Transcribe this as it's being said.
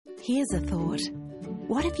Here's a thought.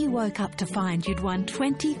 What if you woke up to find you'd won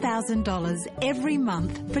 $20,000 every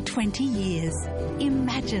month for 20 years?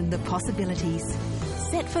 Imagine the possibilities.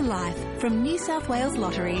 Set for life from New South Wales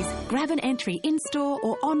Lotteries. Grab an entry in-store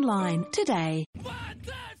or online today.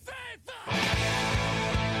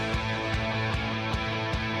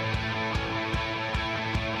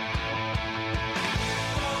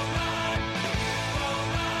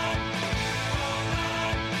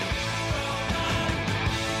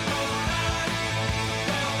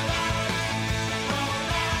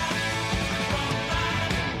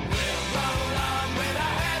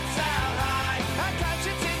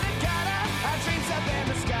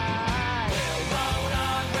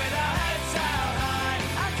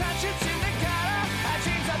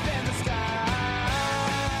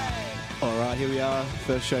 Here we are,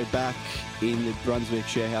 first show back in the Brunswick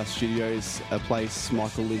Sharehouse Studios, a place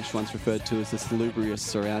Michael Lynch once referred to as the salubrious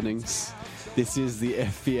surroundings. This is the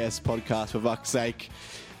FPS podcast, for fuck's sake.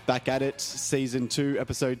 Back at it, Season 2,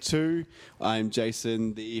 Episode 2. I'm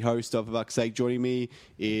Jason, the host of For Fuck's Sake. Joining me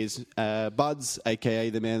is Buds,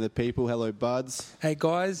 a.k.a. the man of the people. Hello, Buds. Hey,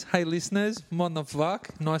 guys. Hey, listeners. Mon the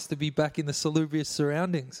fuck. Nice to be back in the salubrious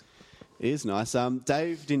surroundings. It is nice.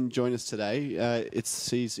 Dave didn't join us today.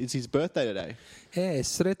 It's his birthday today. Hey,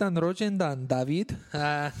 sretan rojendan, David.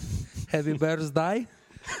 Happy birthday.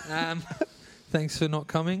 Thanks for not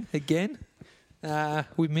coming again.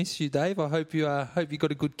 We miss you, Dave. I hope you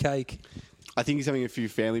got a good cake. I think he's having a few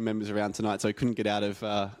family members around tonight, so he couldn't get out of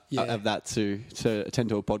that to attend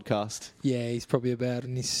to a podcast. Yeah, he's probably about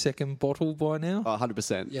in his second bottle by now.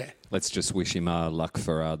 100%. Yeah. Let's just wish him luck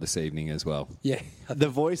for this evening as well. Yeah. The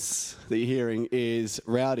voice that you're hearing is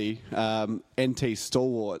Rowdy, NT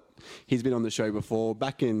Stalwart. He's been on the show before,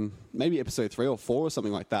 back in maybe episode 3 or 4 or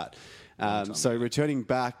something like that. So returning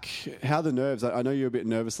back, how are the nerves? I know you were a bit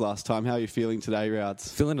nervous last time. How are you feeling today,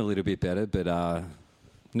 Rowds? Feeling a little bit better, but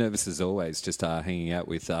nervous as always, just hanging out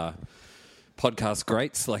with podcast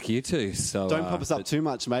greats like you two. So don't pop us up too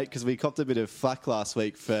much, mate, because we copped a bit of flack last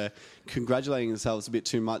week for congratulating ourselves a bit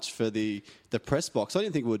too much for the press box. I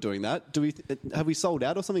didn't think we were doing that. Have we sold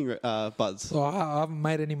out or something, Buds? Well, I haven't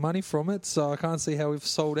made any money from it, so I can't see how we've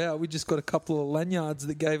sold out. We just got a couple of lanyards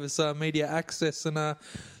that gave us media access, and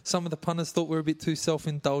some of the punters thought we were a bit too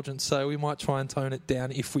self-indulgent, so we might try and tone it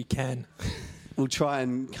down if we can. We'll try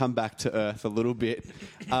and come back to earth a little bit.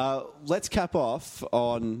 Let's cap off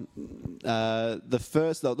on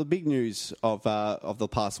the big news of the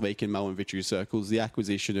past week in Melbourne Victory circles, the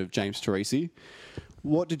acquisition of James Teresi.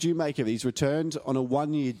 What did you make of it? He's returned on a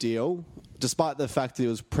 1-year deal, despite the fact that he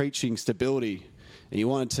was preaching stability and he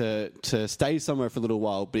wanted to stay somewhere for a little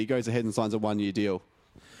while, but he goes ahead and signs a 1-year deal.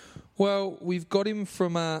 Well, we've got him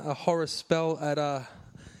from a horror spell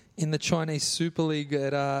in the Chinese Super League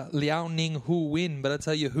at Liaoning Hu Win. But I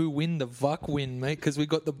tell you, who win? The Vuck win, mate, because we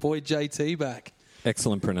got the boy JT back.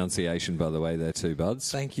 Excellent pronunciation, by the way, there too,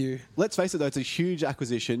 Buds. Thank you. Let's face it, though, it's a huge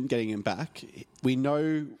acquisition getting him back. We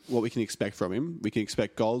know what we can expect from him. We can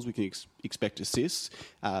expect goals. We can expect assists.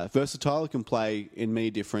 Versatile, can play in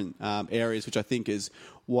many different areas, which I think is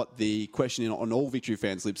what the question on all Victory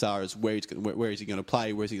fans' lips are, is where is he going to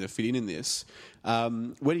play? Where is he going to fit in this?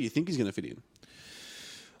 Where do you think he's going to fit in?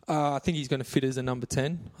 I think he's going to fit as a number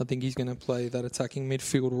 10. I think he's going to play that attacking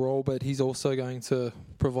midfield role, but he's also going to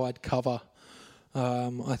provide cover.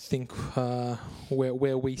 I think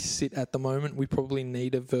where we sit at the moment, we probably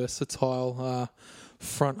need a versatile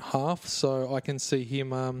front half, so I can see him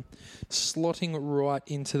slotting right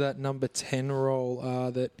into that number 10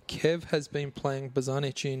 role that Kev has been playing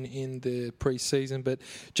Bozanic in the pre-season, but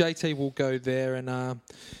JT will go there and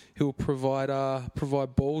he'll provide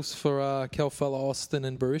balls for Kelfella, Austin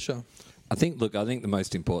and Barisha. I think the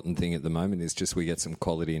most important thing at the moment is just we get some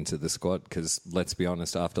quality into the squad, because let's be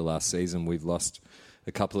honest, after last season we've lost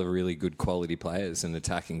a couple of really good quality players and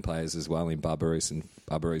attacking players as well in Barbarouses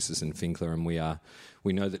and Finkler, and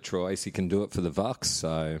we know that Troyes, he can do it for the Vucks.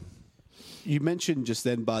 So you mentioned just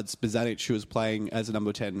then, Buds, Bozanic, who was playing as a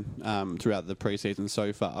number 10 throughout the pre-season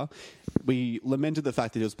so far. We lamented the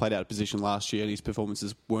fact that he was played out of position last year and his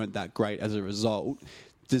performances weren't that great as a result.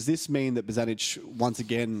 Does this mean that Bozanic once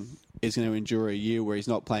again is going to endure a year where he's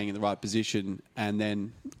not playing in the right position, and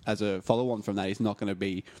then as a follow-on from that, he's not going to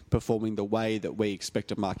be performing the way that we expect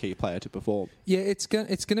a marquee player to perform? Yeah, it's going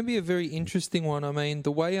to be a very interesting one. I mean,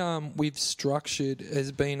 the way we've structured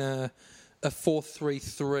has been a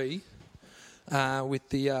 4-3-3 with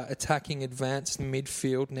the attacking advanced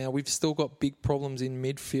midfield. Now, we've still got big problems in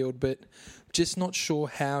midfield, but just not sure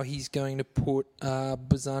how he's going to put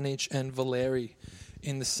Bozanic and Valeri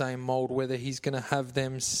in the same mould, whether he's going to have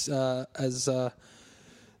them as the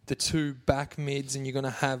the two back mids, and you're going to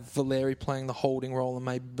have Valeri playing the holding role and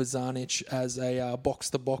maybe Bozanic as a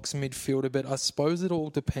box-to-box midfielder. But I suppose it all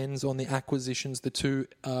depends on the acquisitions, the two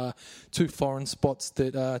foreign spots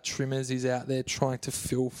that Trimmers is out there trying to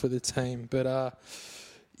fill for the team. But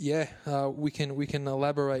we can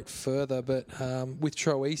elaborate further. But with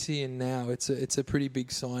Troisi in now, it's a pretty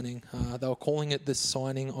big signing. They were calling it the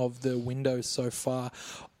signing of the window so far.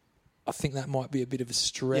 I think that might be a bit of a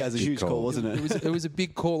stretch. Yeah, it was a huge call, wasn't it? It was a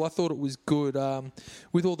big call. I thought it was good.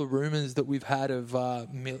 With all the rumours that we've had of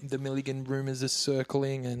the Milligan rumours are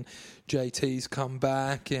circling, and JT's come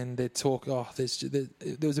back, and they're talking.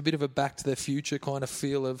 There was a bit of a Back to the Future kind of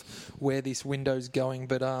feel of where this window's going.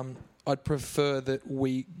 But I'd prefer that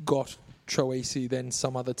we got Troisi than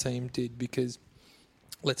some other team did, because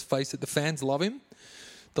let's face it, the fans love him,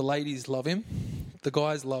 the ladies love him, the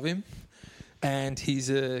guys love him. And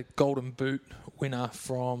he's a Golden Boot winner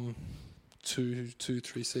from 3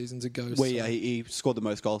 seasons ago. Well, yeah, he scored the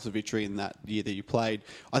most goals for Victory in that year that you played.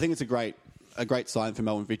 I think it's a great sign for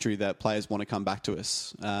Melbourne Victory that players want to come back to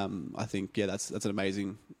us. I think, that's an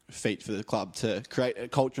amazing feat for the club to create a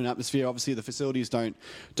culture and atmosphere. Obviously, the facilities don't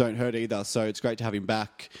hurt either, so it's great to have him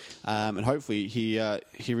back. And hopefully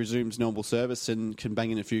he resumes normal service and can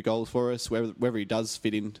bang in a few goals for us, wherever he does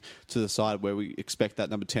fit in to the side where we expect that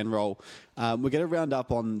number 10 role. We're going to round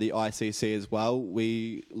up on the ICC as well.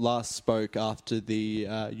 We last spoke after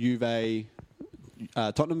the Juve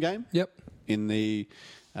Tottenham game. Yep. In the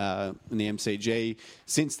MCG.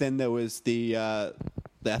 Since then, there was the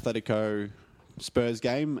Atletico Spurs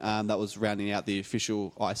game that was rounding out the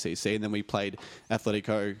official ICC, and then we played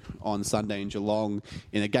Atletico on Sunday in Geelong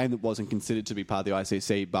in a game that wasn't considered to be part of the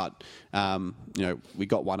ICC, but we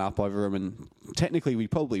got one up over them, and technically we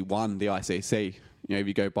probably won the ICC. If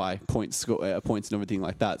you go by points and everything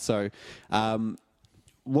like that. So,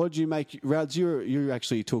 what did you make, Rowds? You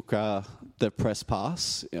actually took the press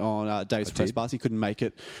pass on Dave's press pass. He couldn't make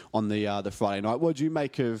it on the Friday night. What did you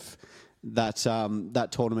make of that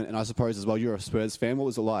tournament? And I suppose as well, you're a Spurs fan. What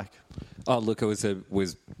was it like? Oh, look, it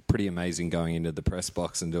was pretty amazing going into the press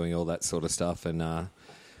box and doing all that sort of stuff, and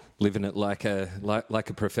living it like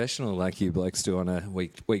a professional, like you blokes do on a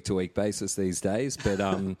week to week basis these days. But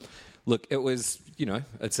look, it was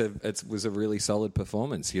it was a really solid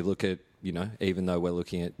performance. You look at even though we're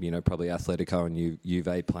looking at probably Atletico and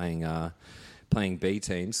Juve playing B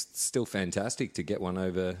teams, it's still fantastic to get one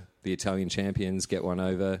over the Italian champions, get one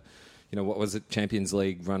over what was it, Champions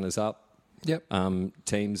League runners up. Yep.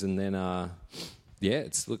 Teams, and then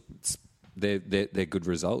they're good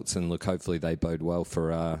results, and look, hopefully they bode well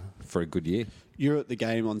for a good year. You're at the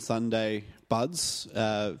game on Sunday, Buds,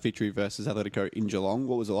 Victory versus Atletico in Geelong.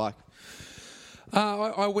 What was it like?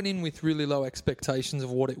 I went in with really low expectations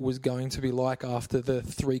of what it was going to be like after the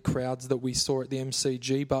 3 crowds that we saw at the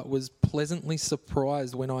MCG, but was pleasantly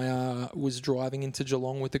surprised when I was driving into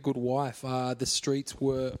Geelong with a good wife. The streets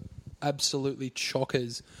were absolutely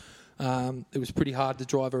chockers. It was pretty hard to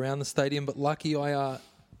drive around the stadium, but lucky I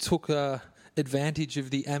took advantage of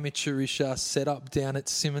the amateurish setup down at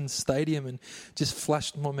Simmons Stadium and just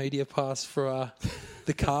flashed my media pass for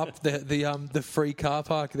the free car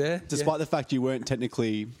park there. Despite the fact you weren't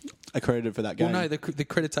technically accredited for that game. Well, no, the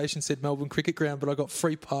accreditation said Melbourne Cricket Ground, but I got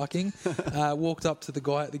free parking. Walked up to the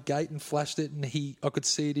guy at the gate and flashed it, and I could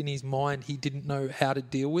see it in his mind. He didn't know how to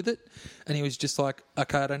deal with it, and he was just like,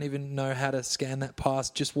 "Okay, I don't even know how to scan that pass.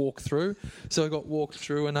 Just walk through." So I got walked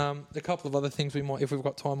through, and a couple of other things we might, if we've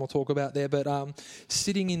got time, we'll talk about there. But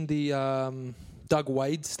sitting in the Doug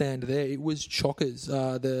Wade stand there, it was chockers.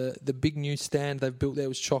 The big new stand they've built there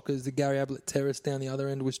was chockers. The Gary Ablett Terrace down the other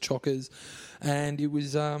end was chockers, and it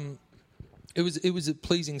was a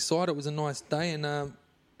pleasing sight. It was a nice day, and I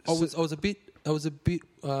was a bit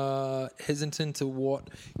hesitant to what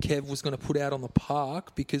Kev was going to put out on the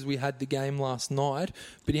park because we had the game last night,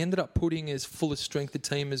 but he ended up putting as full a strength a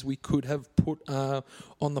team as we could have put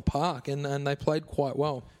on the park, and they played quite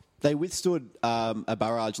well. They withstood a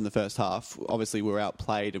barrage in the first half. Obviously, we were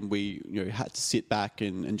outplayed and we had to sit back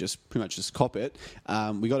and just pretty much just cop it.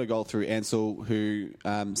 We got a goal through Ansel, who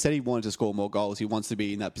said he wanted to score more goals. He wants to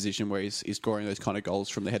be in that position where he's scoring those kind of goals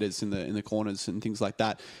from the headers in the corners and things like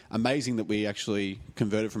that. Amazing that we actually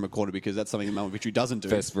converted from a corner, because that's something that Melbourne Victory doesn't do.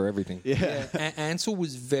 Best for everything. Yeah. Ansel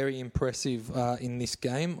was very impressive in this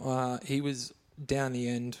game. He was down the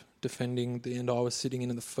end, defending the end I was sitting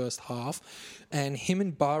in the first half. And him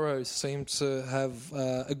and Barrow seem to have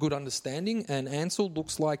a good understanding. And Ansell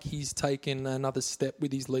looks like he's taken another step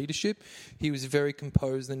with his leadership. He was very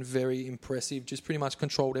composed and very impressive, just pretty much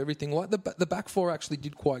controlled everything. Like the back four actually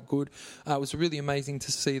did quite good. It was really amazing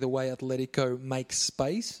to see the way Atletico make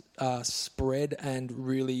space, spread, and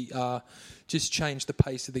really just change the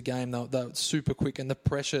pace of the game. They were super quick, and the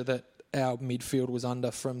pressure that our midfield was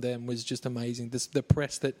under from them was just amazing. The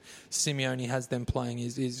press that Simeone has them playing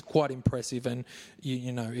is quite impressive, and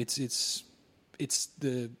you know it's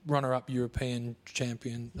the runner-up European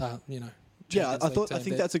champion. Yeah, I Champions League think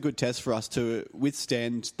team. that's a good test for us to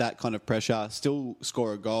withstand that kind of pressure, still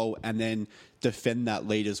score a goal, and then defend that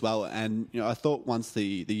lead as well. And I thought once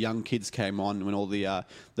the young kids came on, when all the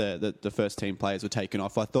first team players were taken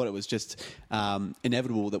off, I thought it was just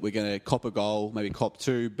inevitable that we're going to cop a goal, maybe cop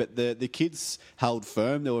two. But the kids held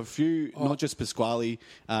firm. There were a few, not just Pasquale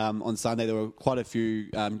on Sunday. There were quite a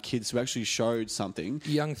few kids who actually showed something,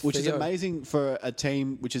 which is Theo. amazing for a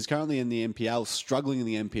team which is currently in the NPL, struggling in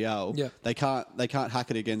the NPL. Yeah. They can't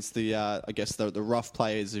hack it against the the rough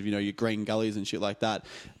players of your green gullies and shit like that.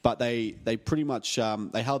 But they pretty much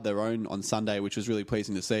they held their own on Sunday, which was really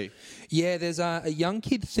pleasing to see. Yeah, there's a young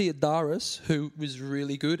kid, Theodoros, who was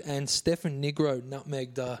really good, and Stefan Negro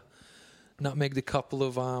nutmegged a couple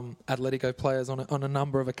of Atletico players on a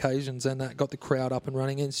number of occasions, and that got the crowd up and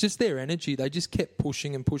running. And it's just their energy. They just kept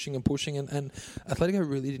pushing and pushing and pushing, and Atletico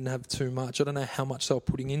really didn't have too much. I don't know how much they were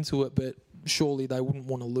putting into it, but surely they wouldn't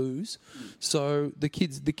want to lose. So the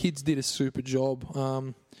kids did a super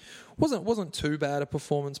job. Wasn't too bad a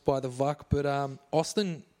performance by the VUC, but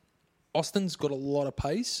Austin's got a lot of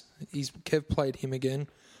pace. Kev played him again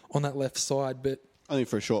on that left side, but Only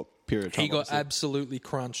for a short period of time. he got obviously. absolutely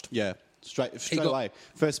crunched. Yeah, straight away,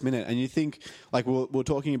 first minute. And you think, like we were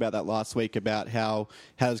talking about that last week, about how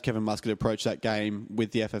does Kevin Muscat approach that game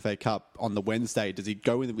with the FFA Cup on the Wednesday? Does he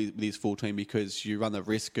go in with his full team, because you run the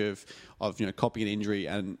risk of copying an injury?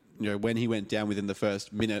 And when he went down within the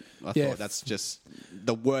first minute, I thought that's just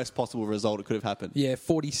the worst possible result it could have happened. Yeah,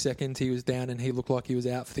 40 seconds he was down and he looked like he was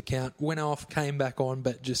out for the count. Went off, came back on,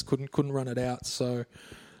 but just couldn't run it out. So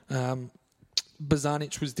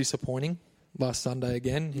Bozanic was disappointing last Sunday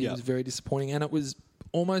again. He was very disappointing, and it was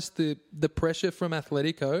almost the pressure from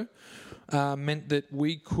Atletico meant that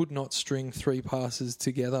we could not string three passes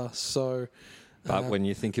together. So. But when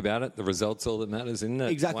you think about it, the result's all that matters, isn't it?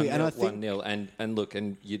 Exactly, 1-0, and I think 1-0. And look,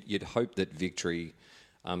 and you'd hope that victory.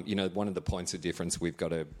 One of the points of difference we've got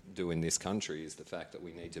to do in this country is the fact that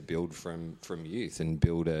we need to build from youth and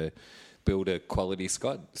build a quality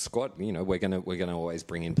squad. We're gonna always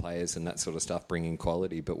bring in players and that sort of stuff, bring in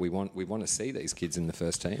quality, but we want to see these kids in the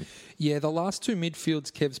first team. Yeah, the last two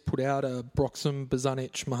midfields Kev's put out are Broxham,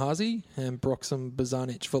 Bozanic, Mahazi, and Broxham,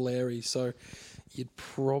 Bozanic, Valeri. So you'd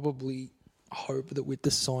probably hope that with the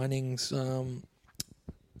signings,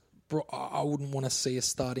 I wouldn't want to see a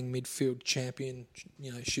starting midfield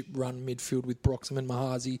championship run midfield with Broxham and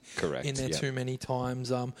Mahazi in there too many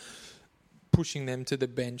times. Pushing them to the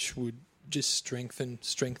bench would just strengthen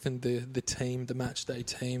the team, the match day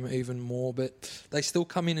team even more. But they still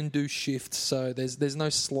come in and do shifts, so there's no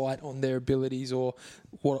slight on their abilities or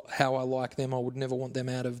how I like them. I would never want them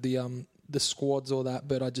out of the squads or that,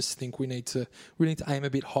 but I just think we need to aim a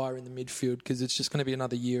bit higher in the midfield, because it's just going to be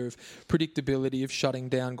another year of predictability, of shutting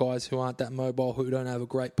down guys who aren't that mobile, who don't have a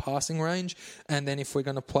great passing range. And then if we're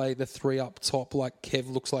going to play the three up top, like Kev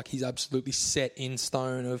looks like he's absolutely set in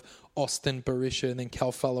stone, of Austin, Berisha, and then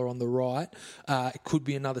Calfella on the right, it could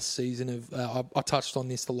be another season of I touched on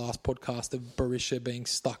this the last podcast, of Berisha being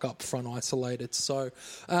stuck up front isolated. So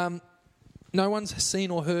no one's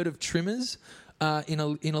seen or heard of Trimmers in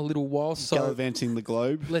a little while. So gallivanting the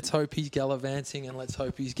globe. Let's hope he's gallivanting, and let's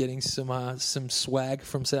hope he's getting some swag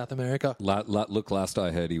from South America. Look, last I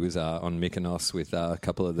heard he was on Mykonos with a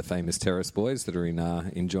couple of the famous Terrace boys that are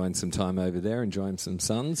enjoying some time over there, enjoying some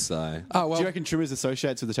sun. So, do you reckon Trimmers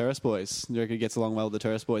associates with the Terrace boys? Do you reckon he gets along well with the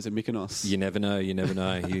Terrace boys in Mykonos? You never know.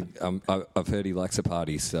 I've heard he likes a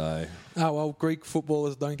party. So, Greek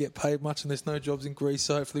footballers don't get paid much, and there's no jobs in Greece,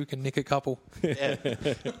 so hopefully we can nick a couple. Yeah.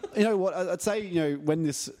 You know what? I'd say, when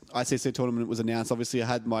this ICC tournament was announced, obviously I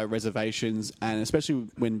had my reservations, and especially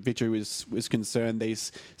when Victory was concerned,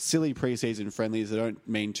 these silly pre-season friendlies that don't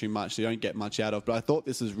mean too much, they don't get much out of. But I thought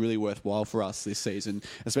this was really worthwhile for us this season,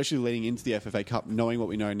 especially leading into the FFA Cup, knowing what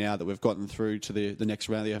we know now that we've gotten through to the next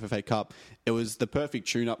round of the FFA Cup. It was the perfect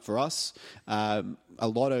tune-up for us. A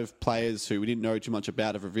lot of players who we didn't know too much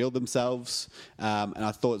about have revealed themselves. themselves, and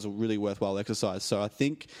I thought it was a really worthwhile exercise. So I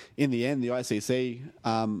think in the end, the ICC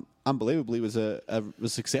unbelievably was a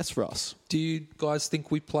success for us. Do you guys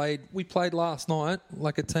think we played last night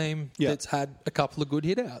like a team that's had a couple of good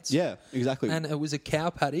hit-outs? Yeah, exactly. And it was a cow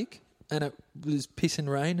paddock, and it was pissing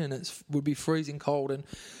rain, and it would be freezing cold. And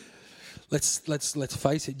let's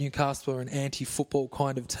face it, Newcastle are an anti-football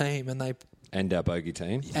kind of team, And our bogey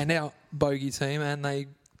team. and they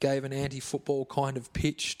gave an anti-football kind of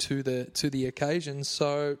pitch to the occasion.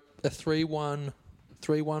 So a 3-1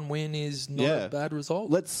 win is not a bad result.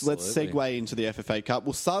 Let's segue into the FFA Cup.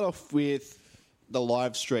 We'll start off with the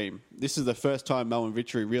live stream. This is the first time Melbourne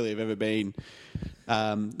Victory really have ever been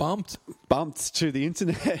bumped to the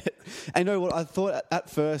internet. And you know what? I thought at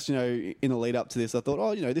first, in the lead up to this, I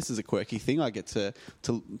thought, this is a quirky thing. I get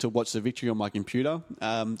to watch the Victory on my computer.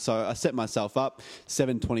 So I set myself up.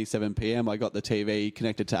 7:27 p.m. I got the TV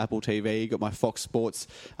connected to Apple TV. Got my Fox Sports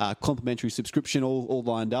complimentary subscription all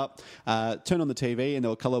lined up. Turned on the TV and there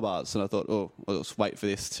were colour bars, and I thought, I'll just wait for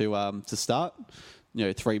this to start.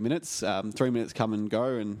 3 minutes. 3 minutes come and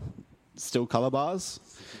go, and still colour bars.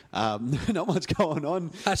 Not much going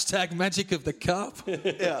on. Hashtag magic of the cup.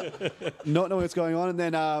 Yeah, not knowing what's going on, and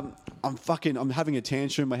then I'm having a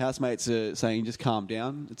tantrum. My housemates are saying, "Just calm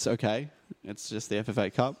down. It's okay. It's just the FFA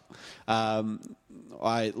Cup."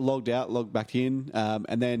 I logged back in,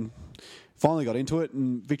 and then finally got into it,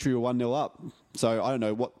 and Victory were 1-0 up. So I don't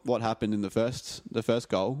know what happened in the first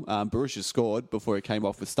goal. Baruch scored before he came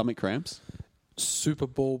off with stomach cramps. Super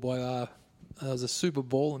ball by there was a super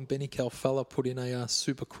ball, and Benny Calfella put in a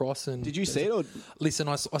super cross. And did you see it? Or? Listen,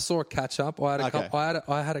 I saw a catch up.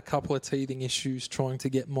 I had a couple of teething issues trying to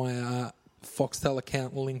get my Foxtel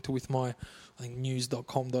account linked with my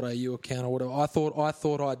news.com.au account or whatever. I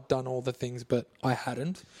thought I'd done all the things, but I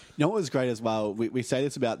hadn't. You know what was great as well? We say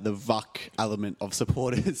this about the VUC element of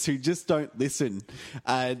supporters who just don't listen.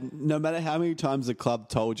 No matter how many times the club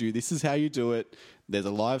told you this is how you do it, there's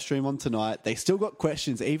a live stream on tonight, they still got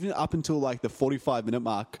questions, even up until the 45-minute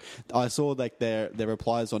mark. I saw their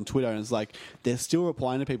replies on Twitter, and it's they're still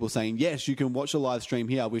replying to people saying, yes, you can watch a live stream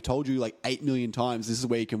here. We've told you 8 million times this is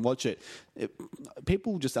where you can watch it.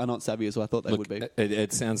 People just are not savvy as I thought they would be.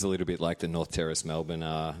 It sounds a little bit like the North Terrace Melbourne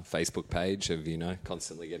Facebook page of,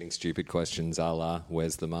 constantly getting stupid questions a la,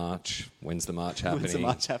 where's the march? When's the march happening? When's the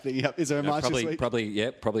march happening? Yep. Is there a march this week?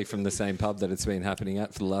 Probably from the same pub that it's been happening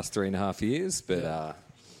at for the last 3.5 years, but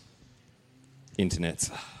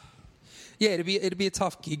internet's... Yeah, it'd be a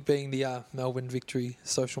tough gig being the Melbourne Victory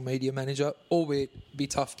social media manager, albeit be a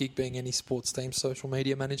tough gig being any sports team social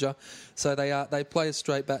media manager. So they play a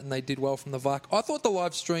straight bat, and they did well from the VUC. I thought the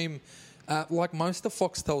live stream, like most of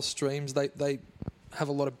Foxtel streams, they have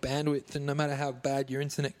a lot of bandwidth, and no matter how bad your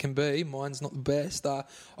internet can be, mine's not the best. I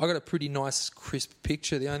got a pretty nice, crisp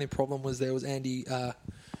picture. The only problem was there was Andy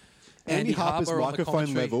Harper's Harper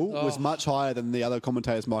microphone level was much higher than the other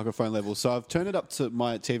commentator's microphone level. So I've turned it up to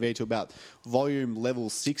my TV to about volume level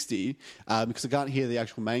 60 because I can't hear the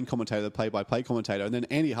actual main commentator, the play-by-play commentator. And then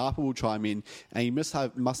Andy Harper will chime in, and he must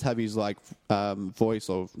have his voice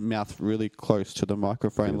or mouth really close to the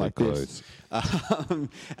microphone really this. And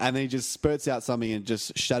then he just spurts out something and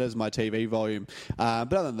just shatters my TV volume.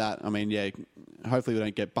 But other than that, hopefully we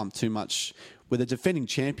don't get bumped too much. We're the defending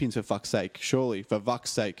champions, for fuck's sake. Surely, for fuck's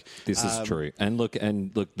sake. This is true. And look.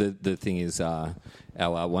 The thing is, our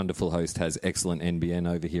wonderful host has excellent NBN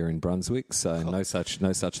over here in Brunswick. So no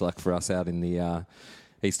such luck for us out in the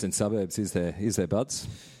eastern suburbs, is there, Buds?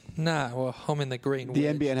 Nah, well, I'm in the green wedge. The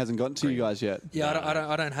NBN hasn't gotten to you guys yet. Yeah,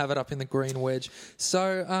 I don't have it up in the green wedge.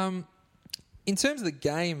 So, in terms of the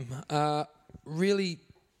game, really,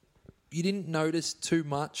 you didn't notice too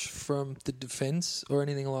much from the defence or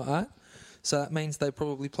anything like that. So that means they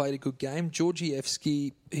probably played a good game.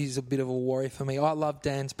 Georgievski, he's a bit of a worry for me. I love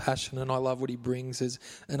Dan's passion, and I love what he brings as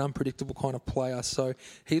an unpredictable kind of player. So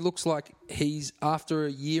he looks like after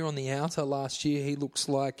a year on the outer last year, he looks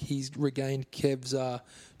like he's regained Kev's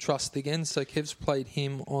trust again. So Kev's played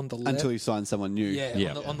him on the left. Until he signs someone new.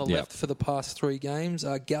 Yeah. On the left for the past 3 games.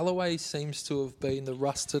 Galloway seems to have been the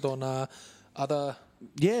rusted on other...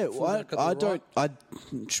 Yeah, well, I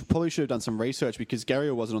probably should have done some research because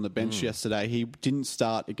Gary wasn't on the bench yesterday. He didn't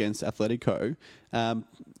start against Atletico.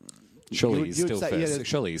 Surely he's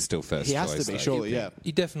still first. He has choice, to be, though. surely, yeah.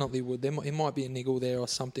 He definitely would. It might be a niggle there or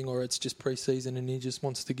something, or it's just pre-season and he just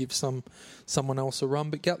wants to give someone else a run.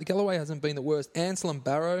 But Galloway hasn't been the worst. Ansel and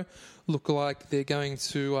Barrow look like they're going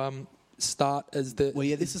to start as the... Well,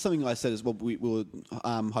 yeah, this is something I said as well. We were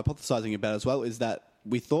hypothesising about as well, is that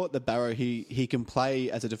we thought that Barrow, he can play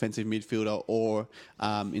as a defensive midfielder or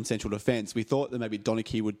in central defence. We thought that maybe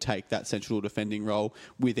Donachie would take that central defending role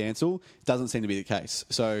with Ansell. Doesn't seem to be the case.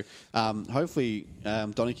 So hopefully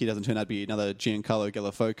Donachie doesn't turn out to be another Giancarlo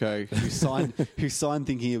Gallifoco who signed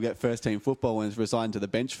thinking he'll get first team football and is resigned to the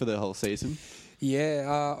bench for the whole season.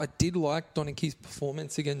 Yeah, I did like Donachie's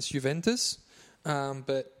performance against Juventus,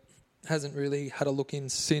 but hasn't really had a look in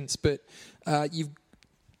since. But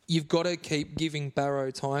you've got to keep giving Barrow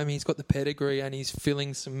time. He's got the pedigree and he's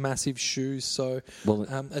filling some massive shoes. So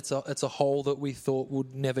it's a hole that we thought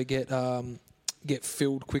would never get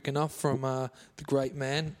filled quick enough from the great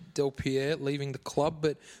man Del Pierre leaving the club.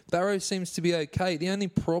 But Barrow seems to be okay. The only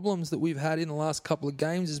problems that we've had in the last couple of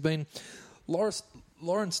games has been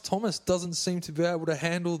Lawrence Thomas doesn't seem to be able to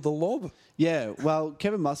handle the lob. Yeah, well,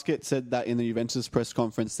 Kevin Muscat said that in the Juventus press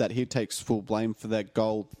conference that he takes full blame for that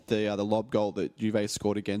goal, the lob goal that Juve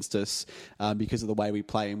scored against us because of the way we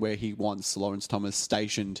play and where he wants Lawrence Thomas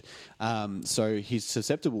stationed. So he's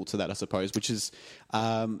susceptible to that, I suppose, which is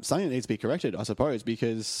something that needs to be corrected, I suppose,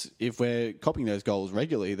 because if we're copying those goals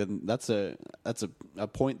regularly, then that's a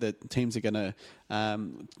point that teams are going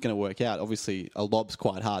to work out. Obviously, a lob's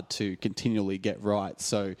quite hard to continually get right,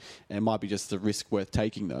 so it might be just the risk worth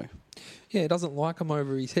taking, though. Yeah, he doesn't like him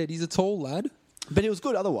over his head. He's a tall lad. But it was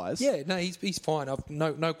good otherwise. Yeah, no, he's fine. I've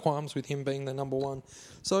no qualms with him being the number one.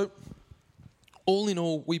 So, all in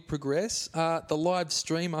all, we progress. The live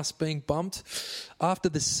stream, us being bumped after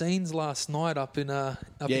the scenes last night up in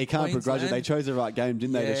you can't begrudge it. They chose the right game,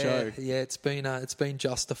 didn't they, to show? Yeah, it's been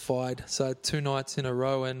justified. So 2 nights in a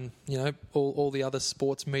row, and all the other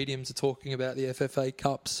sports mediums are talking about the FFA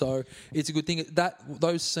Cup. So it's a good thing.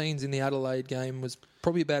 Those scenes in the Adelaide game was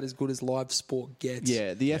probably about as good as live sport gets.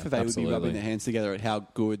 Yeah, the FFA would be rubbing their hands together at how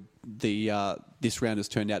good this round has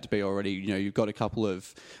turned out to be already. You've got a couple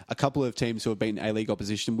of teams who have beaten A-League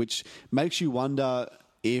opposition, which makes you wonder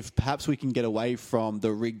if perhaps we can get away from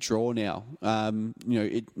the rigged draw now.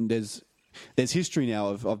 There's history now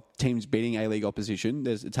of teams beating A-League opposition.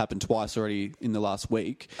 It's happened twice already in the last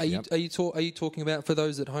week. Are you talking about, for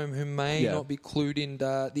those at home who may not be clued in,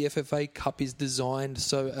 the FFA Cup is designed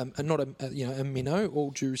so not a minnow.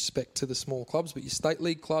 All due respect to the small clubs, but your state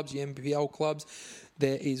league clubs, your NPL clubs,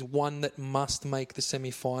 there is one that must make the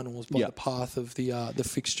semi-finals by the path of the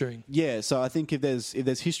fixturing. Yeah, so I think if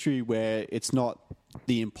there's history where it's not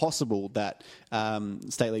the impossible that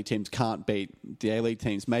state league teams can't beat the A-League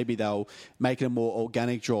teams, maybe they'll make it a more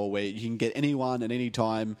organic draw where you can get anyone at any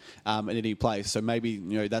time at any place. So maybe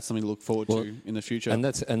that's something to look forward to in the future. And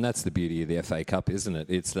that's the beauty of the FA Cup, isn't it?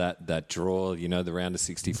 It's that draw, the round of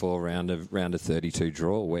 64, round of 32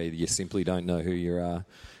 draw, where you simply don't know who you're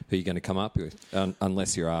going to come up with,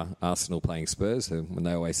 unless you're Arsenal playing Spurs, when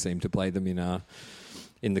they always seem to play them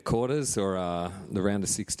in the quarters or the round of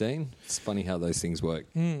 16. It's funny how those things work.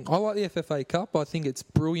 I like the FFA Cup. I think it's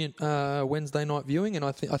brilliant Wednesday night viewing, and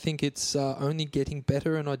I think it's only getting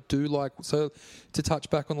better. And I do like, so to touch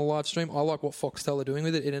back on the live stream, I like what Foxtel are doing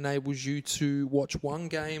with it. It enables you to watch one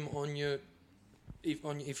game on your,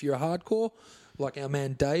 if you're a hardcore, like our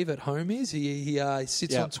man Dave at home is. He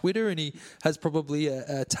sits on Twitter and he has probably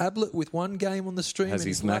a tablet with one game on the stream. Has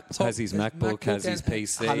his laptop, has his MacBook, has his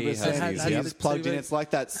PC. 100%. Has plugged in. It's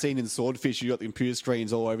like that scene in Swordfish. You got the computer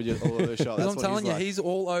screens all over the shot. I'm telling you, he's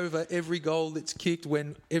all over every goal that's kicked.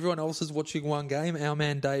 When everyone else is watching one game, our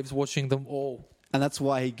man Dave's watching them all. And that's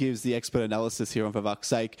why he gives the expert analysis here on For Fuck's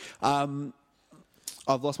Sake.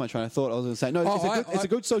 I've lost my train of thought. I was going to say, no, it's a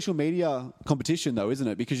good social media competition, though, isn't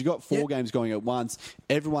it? Because you've got 4 games going at once.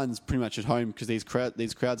 Everyone's pretty much at home because these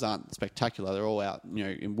crowds aren't spectacular. They're all out,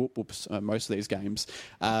 in whoop-whoops most of these games.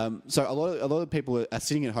 So a lot of people are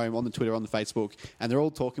sitting at home on the Twitter, on the Facebook, and they're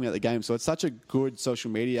all talking about the game. So it's such a good social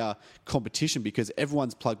media competition because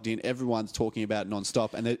everyone's plugged in, everyone's talking about it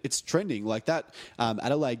non-stop, and it's trending. Like that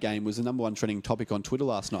Adelaide game was the number 1 trending topic on Twitter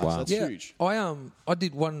last night. Wow. So that's huge. I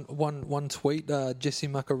did one tweet. Jesse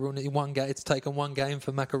Makaruna, it's taken one game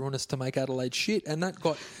for Makarunas to make Adelaide shit, and that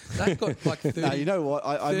got like 30, you know what?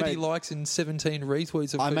 I 30 likes and 17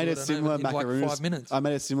 retweets. I made a similar Makarunas. Like 5 minutes. I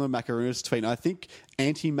made a similar Makarunas tweet. And I think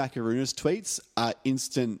anti-Makarunas tweets are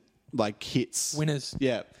instant hits, winners.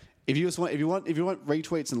 Yeah. If you want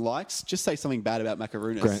retweets and likes, just say something bad about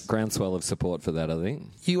Makarunas. Groundswell of support for that, I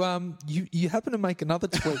think. You happen to make another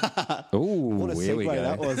tweet. Ooh, what a here segue we go.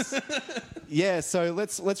 That was. Yeah, so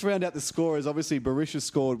let's round out the scorers. Obviously, Berisha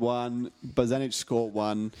scored 1, Bozanic scored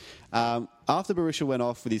 1. After Berisha went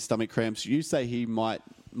off with his stomach cramps, you say he might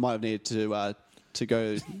have needed to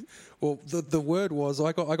go. Well, the word was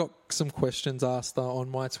I got some questions asked on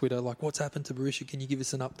my Twitter, like what's happened to Berisha? Can you give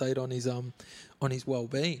us an update on his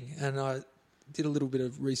well-being? And did a little bit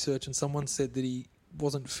of research, and someone said that he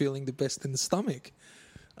wasn't feeling the best in the stomach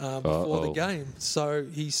before the game. So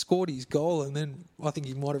he scored his goal, and then I think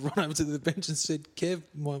he might have run over to the bench and said, "Kev,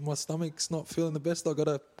 my stomach's not feeling the best. I got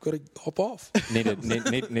to hop off."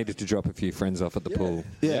 Needed to drop a few friends off at the pool.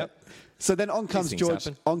 Yeah. Yep. So then on comes things George.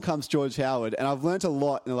 happen. On comes George Howard, and I've learnt a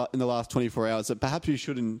lot in the last 24 hours that perhaps you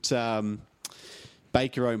shouldn't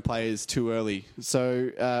bake your own players too early.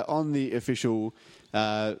 So on the official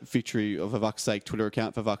Victory of a Vuck's Sake Twitter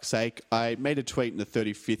account for Vuck's Sake, I made a tweet in the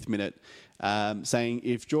 35th minute saying,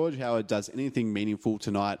 if George Howard does anything meaningful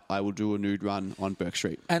tonight, I will do a nude run on Burke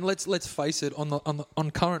Street. And let's face it,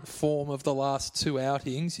 on current form of the last two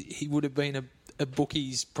outings, he would have been a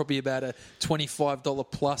bookie's probably about a $25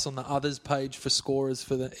 plus on the others page for scorers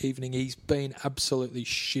for the evening. He's been absolutely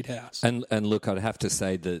shithouse. And look, I'd have to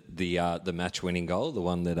say that the match winning goal, the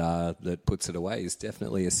one that puts it away, is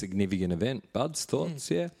definitely a significant event. Bud's thoughts,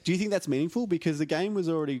 yeah. Do you think that's meaningful? Because the game was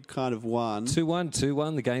already kind of won.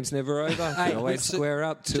 2-1. The game's never over. Hey, Can always square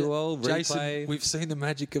up 2-2. Jason, Replay. we've seen the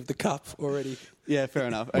magic of the cup already. Yeah, fair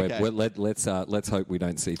enough. Okay. Let's hope we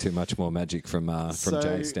don't see too much more magic from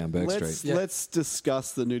Jace down Burke Street. Yeah. Let's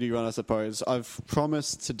discuss the nudie run, I suppose. I've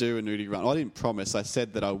promised to do a nudie run. I didn't promise. I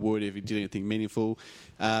said that I would if he did anything meaningful.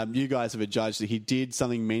 You guys have adjudged that he did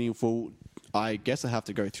something meaningful. I guess I have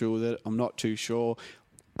to go through with it. I'm not too sure.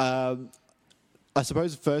 I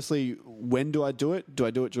suppose, firstly, when do I do it? Do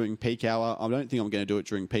I do it during peak hour? I don't think I'm going to do it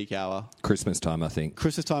during peak hour. Christmas time, I think.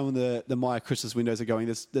 Christmas time when the Maya Christmas windows are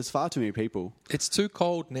going, there's far too many people. It's too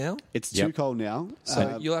cold now, It's Yep. too cold now.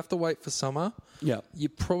 so you'll have to wait for summer. Yeah. You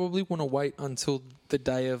probably want to wait until the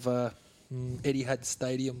day of Etihad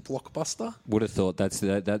Stadium blockbuster. Would have thought that's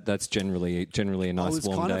generally a I nice was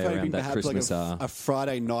warm kind of day hoping around that perhaps Christmas like hour. a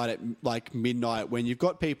Friday night at like midnight when you've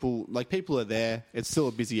got people are there. It's still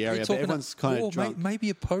a busy area, You're but talking everyone's kind or of drunk. Maybe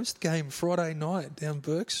a post game Friday night down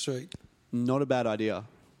Burke Street Not a bad idea.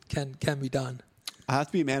 can be done. I have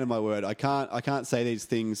to be a man of my word. I can't say these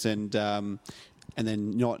things and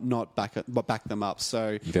then not back them up.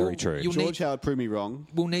 So Very true. George Howard proved me wrong.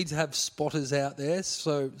 We'll need to have spotters out there,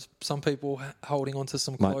 so some people holding onto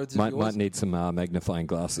some clothes Might of yours. need some magnifying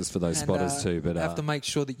glasses for those And, spotters too. But have to make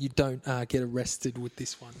sure that you don't get arrested with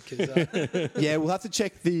this one. 'Cause, Yeah, we'll have to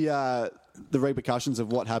check the repercussions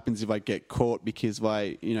of what happens if I get caught, because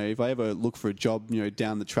if I ever look for a job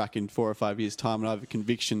down the track in 4 or 5 years' time and I have a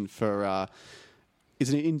conviction for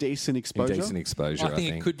is it indecent exposure? indecent exposure, I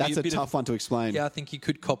think. it could be That's a a bit tough one to explain. Yeah, I think you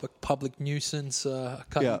could cop a public nuisance. You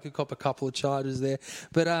Yeah. could cop a couple of charges there.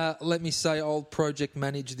 But let me say, I'll project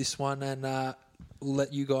manage this one and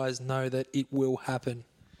let you guys know that it will happen.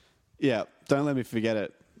 Yeah, don't let me forget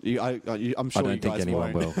it. I'm sure I don't you guys think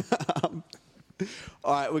anyone won't. will.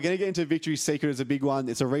 All right, we're going to get into Victory Secret as a big one.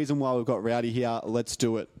 It's a reason why we've got Rowdy here. Let's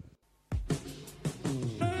do it.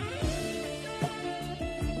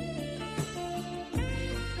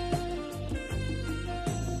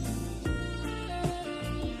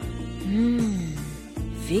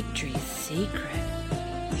 Victory Secret.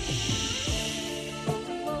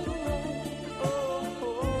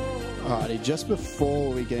 Alrighty, just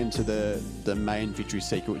before we get into the main Victory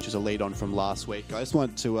Secret, which is a lead on from last week, I just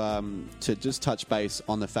want to just touch base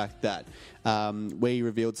on the fact that we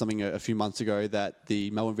revealed something a few months ago that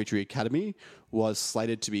the Melbourne Victory Academy was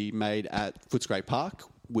slated to be made at Footscray Park,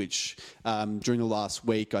 which during the last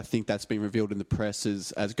week, I think that's been revealed in the press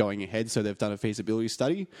as going ahead. So they've done a feasibility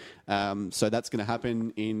study. So that's going to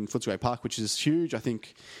happen in Footscray Park, which is huge. I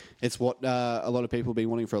think it's what a lot of people have been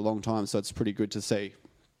wanting for a long time. So it's pretty good to see.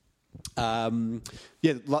 The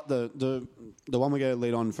one we're going to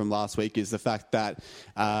lead on from last week is the fact that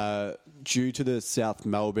due to the South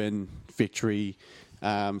Melbourne Victory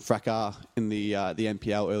fracas in the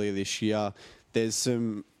NPL earlier this year, there's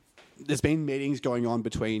been meetings going on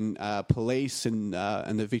between police and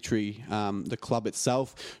the Victory, the club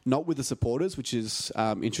itself, not with the supporters, which is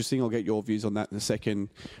interesting. I'll get your views on that in a second,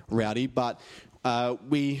 Rowdy. But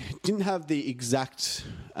we didn't have the exact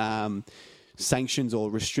sanctions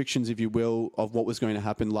or restrictions, if you will, of what was going to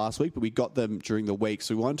happen last week, but we got them during the week.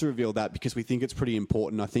 So we wanted to reveal that because we think it's pretty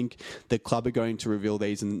important. I think the club are going to reveal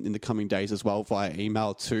these in the coming days as well via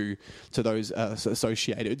email to those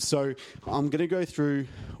associated. So I'm going to go through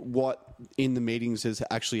what in the meetings has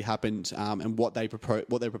actually happened and what they're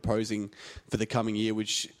proposing for the coming year,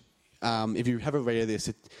 which if you have a read of this,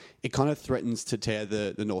 it kind of threatens to tear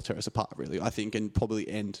the North Terrace apart, really, I think, and probably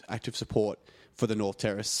end active support for the North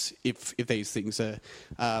Terrace if these things are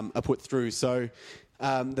put through. So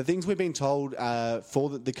the things we've been told for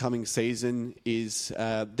the coming season is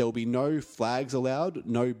there will be no flags allowed,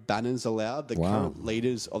 no banners allowed. The current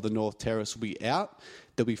leaders of the North Terrace will be out.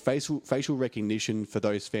 There'll be facial recognition for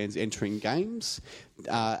those fans entering games.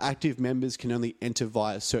 Active members can only enter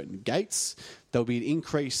via certain gates. There'll be an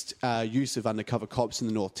increased use of undercover cops in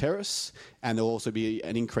the North Terrace, and there'll also be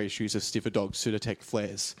an increased use of stiffer dogs to detect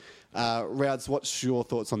flares. Rouds, what's your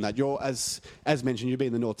thoughts on that? As mentioned, you've been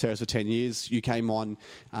in the North Terrace for 10 years. You came on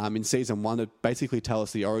in season 1 to basically tell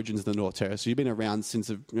us the origins of the North Terrace. So you've been around since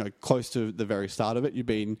close to the very start of it. You've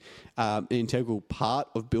been an integral part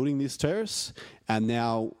of building this terrace, and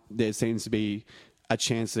now there seems to be a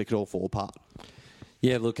chance that it could all fall apart.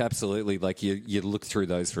 Yeah, look, absolutely. Like you look through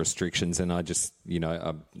those restrictions, and I just,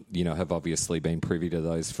 have obviously been privy to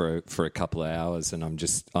those for a couple of hours, and I'm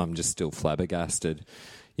just still flabbergasted.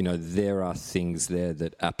 There are things there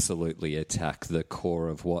that absolutely attack the core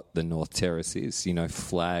of what the North Terrace is.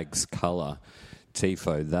 Flags, colour,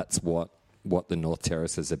 tifo. That's what the North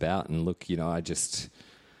Terrace is about. And look, I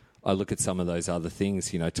look at some of those other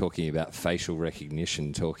things. Talking about facial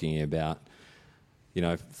recognition, talking about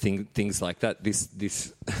things like that.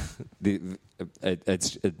 They're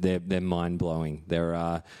mind blowing.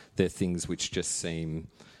 They're things which just seem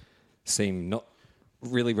not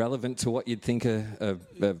really relevant to what you'd think a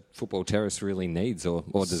football terrace really needs or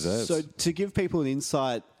deserves. So to give people an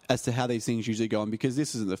insight as to how these things usually go on, because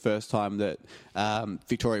this isn't the first time that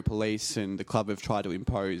Victoria Police and the club have tried to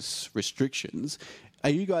impose restrictions. Are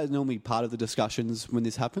you guys normally part of the discussions when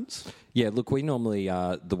this happens? Yeah, look, we normally,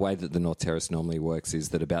 the way that the North Terrace normally works is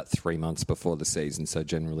that about 3 months before the season, so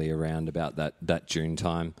generally around about that June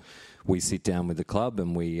time, we sit down with the club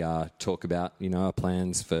and we talk about, our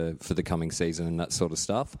plans for the coming season and that sort of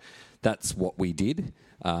stuff. That's what we did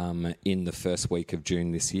in the first week of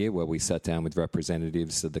June this year, where we sat down with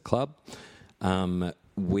representatives of the club.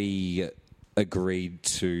 We agreed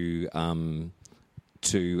to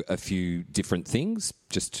a few different things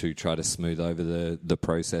just to try to smooth over the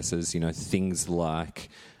processes, things like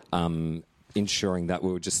ensuring that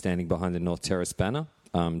we were just standing behind the North Terrace banner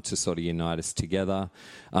to sort of unite us together.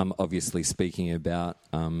 Obviously speaking about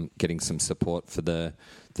getting some support for the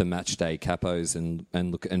match day capos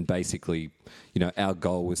and basically, our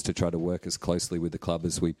goal was to try to work as closely with the club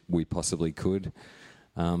as we possibly could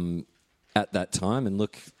at that time. And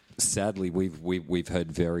look, sadly, we've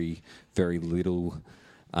heard very, very little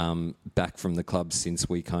back from the club since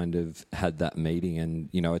we kind of had that meeting. And,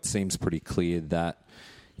 it seems pretty clear that,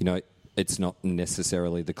 it's not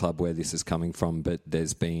necessarily the club where this is coming from, but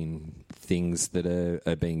there's been things that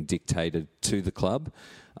are being dictated to the club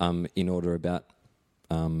in order about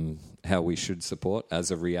how we should support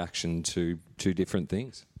as a reaction to different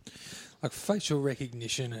things. Like facial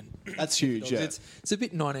recognition, and that's huge. Yeah. It's a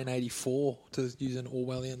bit 1984 to use an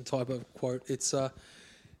Orwellian type of quote. It's hardcore.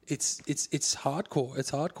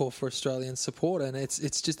 It's hardcore for Australian support, and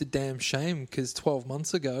it's just a damn shame because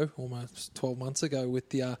almost 12 months ago, with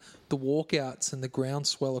the walkouts and the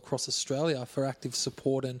groundswell across Australia for active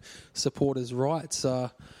support and supporters' rights,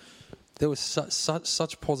 there was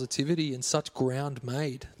such positivity and such ground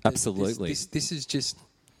made. Absolutely, this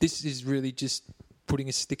is really just putting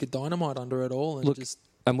a stick of dynamite under it all, and look,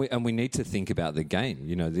 And we need to think about the game.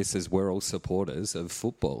 We're all supporters of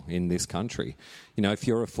football in this country. If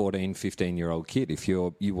you're a 14, 15-year-old kid, if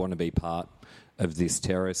you want to be part of this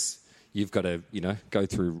terrace, you've got to, go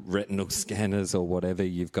through retinal scanners or whatever.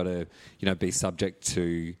 You've got to, be subject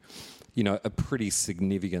to, a pretty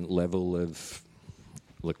significant level of,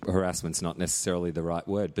 look, harassment's not necessarily the right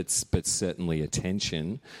word, but certainly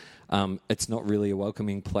attention. It's not really a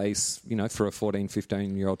welcoming place, for a 14,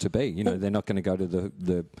 15-year-old to be. They're not going to go to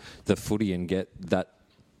the footy and get that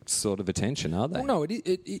sort of attention, are they? Well, no,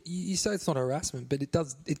 you say it's not harassment, but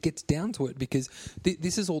it gets down to it because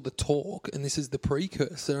this is all the talk and this is the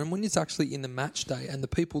precursor. And when it's actually in the match day and the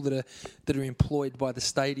people that are employed by the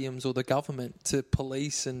stadiums or the government to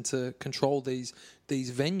police and to control these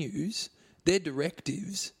venues, their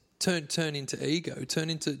directives turn into ego, turn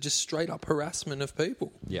into just straight up harassment of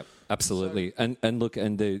people. Yep, absolutely. So, and look,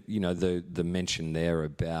 and the mention there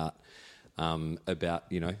about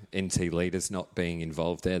NT leaders not being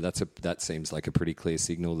involved there, that seems like a pretty clear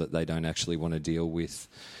signal that they don't actually want to deal with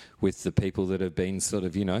the people that have been sort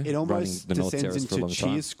of, it almost running the North Terrace for a long descends time.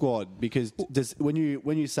 into cheer squad, because when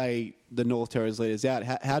you say the North Terrace leaders out,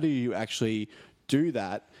 how do you actually do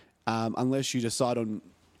that unless you decide on,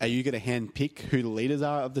 are you going to hand pick who the leaders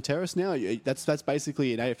are of the terrace now? That's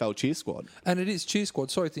basically an AFL cheer squad. And it is cheer squad.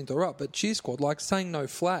 Sorry to interrupt, but cheer squad, like saying no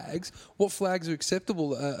flags. What flags are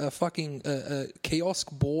acceptable? A fucking kiosk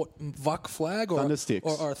bought VUC flag, or Thundersticks,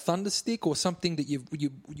 or a thunderstick, or something that you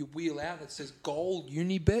wheel out that says gold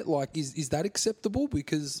Unibet. Like, is that acceptable?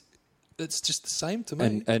 Because it's just the same to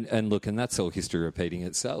me. And look, and that's all history repeating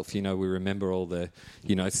itself. You know, we remember all the,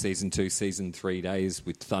 you know, season 2, season 3 days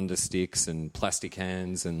with thunder sticks and plastic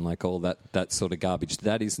hands and like all that sort of garbage.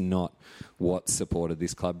 That is not what support of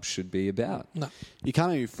this club should be about. No. You can't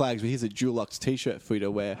have any flags, but here's a Dulux t-shirt for you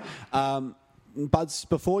to wear. Buds,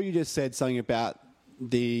 before you just said something about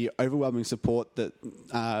the overwhelming support that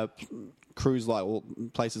crews like, or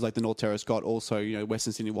places like the North Terrace got, also, you know,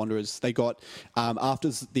 Western Sydney Wanderers, they got, after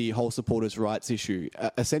the whole supporters' rights issue,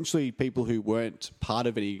 essentially people who weren't part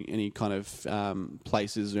of any kind of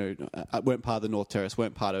places, you know, weren't part of the North Terrace,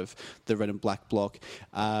 weren't part of the Red and Black Bloc,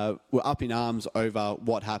 were up in arms over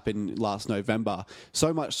what happened last November.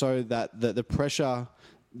 So much so that the pressure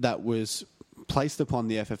that was placed upon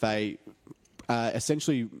the FFA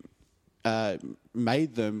essentially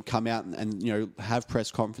made them come out and you know, have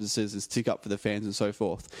press conferences and stick up for the fans and so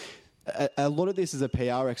forth. A lot of this is a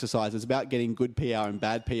PR exercise. It's about getting good PR and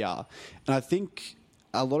bad PR. And I think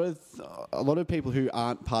a lot of people who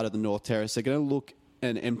aren't part of the North Terrace are going to look at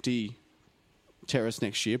an empty terrace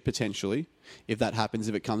next year, potentially, if that happens,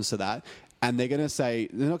 if it comes to that. And they're going to say,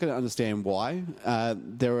 they're not going to understand why.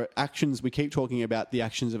 There are actions, we keep talking about the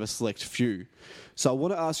actions of a select few. So I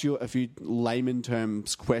want to ask you a few layman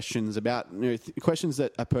terms questions about, you know, questions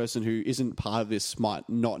that a person who isn't part of this might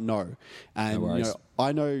not know. And No worries. you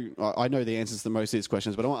know, I know the answers to most of these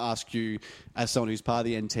questions, but I want to ask you, as someone who's part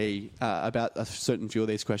of the NT, about a certain few of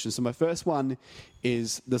these questions. So my first one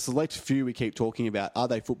is, the select few we keep talking about, are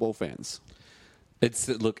they football fans? It's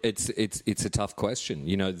a tough question.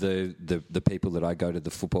 You know, the people that I go to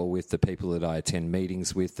the football with, the people that I attend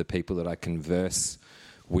meetings with, the people that I converse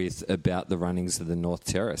with about the runnings of the North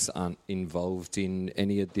Terrace aren't involved in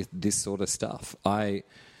any of this sort of stuff.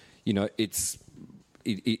 It's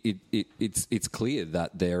clear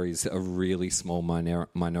that there is a really small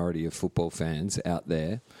minority of football fans out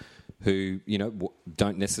there who, you know,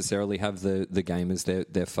 don't necessarily have the game as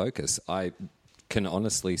their focus. I can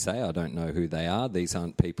honestly say I don't know who they are. These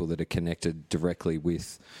aren't people that are connected directly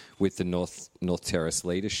with the North Terrace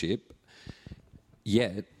leadership.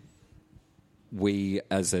 Yet we,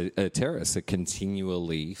 as a terrace, are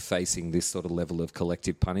continually facing this sort of level of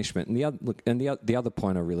collective punishment. And the other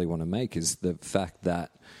point I really want to make is the fact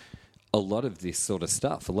that a lot of this sort of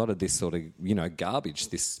stuff, a lot of this sort of, you know, garbage,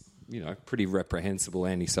 this, you know, pretty reprehensible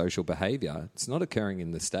antisocial behaviour, it's not occurring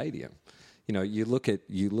in the stadium. You know, you look at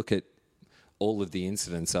all of the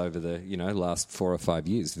incidents over the, you know, last 4 or 5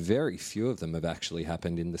 years, very few of them have actually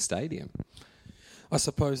happened in the stadium. I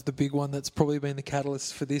suppose the big one that's probably been the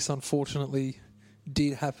catalyst for this, unfortunately,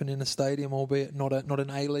 did happen in a stadium, albeit not an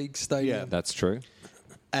A-League stadium. Yeah. That's true.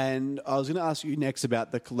 And I was going to ask you next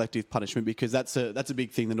about the collective punishment, because that's a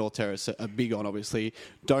big thing the North Terrace are big on, obviously.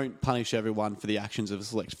 Don't punish everyone for the actions of a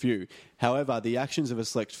select few. However, the actions of a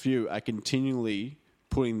select few are continually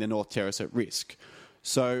putting the North Terrace at risk.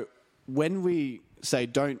 So when we say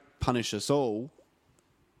don't punish us all,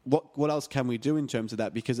 what else can we do in terms of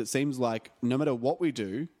that? Because it seems like no matter what we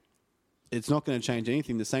do, it's not going to change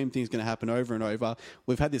anything. The same thing's going to happen over and over.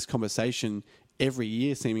 We've had this conversation every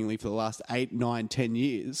year, seemingly, for the last 8, 9, 10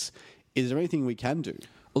 years. Is there anything we can do?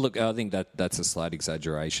 Well, look, I think that's a slight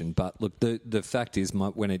exaggeration. But look, the fact is,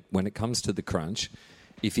 when it comes to the crunch,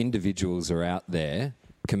 if individuals are out there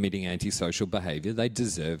committing antisocial behaviour, they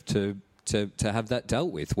deserve to have that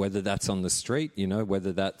dealt with, whether that's on the street, you know,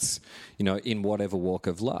 whether that's, you know, in whatever walk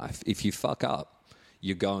of life. If you fuck up,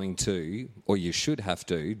 you're going to, or you should have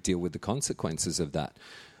to, deal with the consequences of that.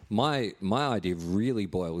 My idea really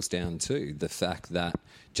boils down to the fact that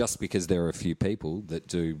just because there are a few people that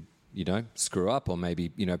do, you know, screw up or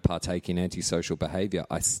maybe, you know, partake in antisocial behaviour,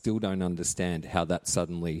 I still don't understand how that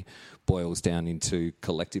suddenly boils down into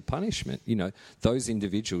collective punishment. You know, those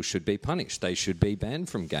individuals should be punished. They should be banned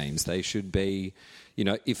from games. They should be, you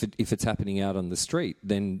know, if it's happening out on the street,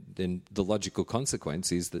 then the logical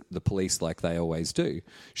consequence is that the police, like they always do,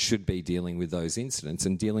 should be dealing with those incidents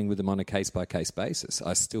and dealing with them on a case-by-case basis.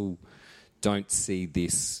 I still don't see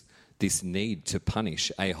this need to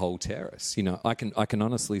punish a whole terrace. You know, I can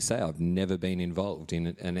honestly say I've never been involved in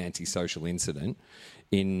an antisocial incident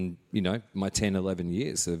in, you know, my 10, 11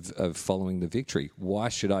 years of following the Victory. Why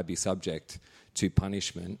should I be subject to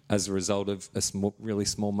punishment as a result of a really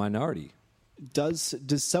small minority? Does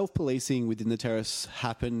self-policing within the terrace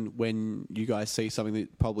happen when you guys see something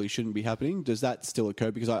that probably shouldn't be happening? Does that still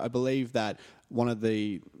occur? Because I believe that one of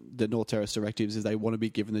the North Terrace directives is they want to be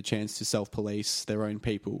given the chance to self-police their own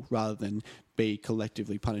people rather than be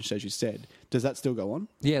collectively punished, as you said. Does that still go on?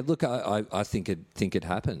 Yeah, look, I think it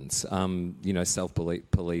happens. You know,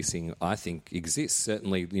 self-policing, I think, exists.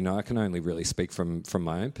 Certainly, you know, I can only really speak from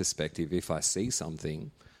my own perspective. If I see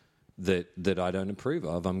something that I don't approve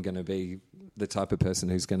of. I'm going to be the type of person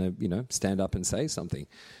who's going to, stand up and say something.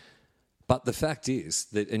 But the fact is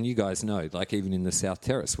that, and you guys know, like even in the South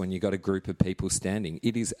Terrace, when you got a group of people standing,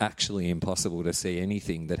 it is actually impossible to see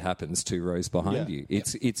anything that happens 2 rows behind you.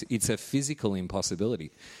 It's a physical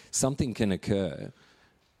impossibility. Something can occur,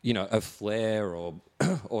 a flare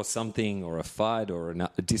or something, or a fight or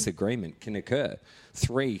a disagreement can occur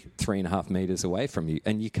 3.5 meters away from you,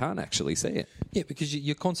 and you can't actually see it. Yeah, because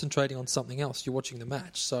you're concentrating on something else. You're watching the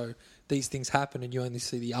match, so these things happen, and you only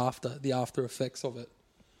see the after effects of it.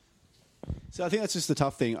 So I think that's just the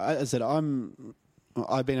tough thing. As I said,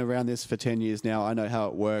 I've been around this for 10 years now. I know how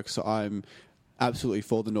it works. I'm absolutely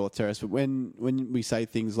for the North Terrace. But when we say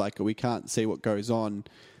things like we can't see what goes on,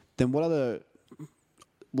 then what other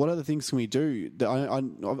things can we do?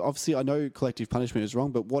 Obviously, I know collective punishment is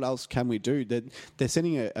wrong, but what else can we do? They're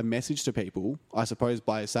sending a message to people, I suppose,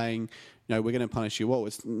 by saying, we're going to punish you all.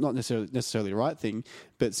 It's not necessarily the right thing,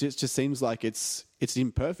 but it just seems like it's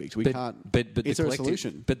imperfect. We can't. But it's a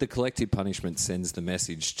solution. But the collective punishment sends the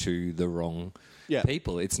message to the wrong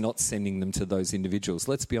people. It's not sending them to those individuals.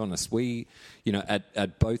 Let's be honest. We,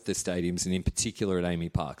 at both the stadiums and in particular at Amy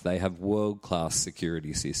Park, they have world-class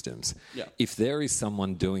security systems. Yeah. If there is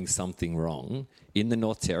someone doing something wrong in the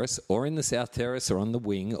North Terrace or in the South Terrace or on the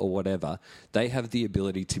wing or whatever, they have the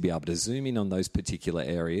ability to be able to zoom in on those particular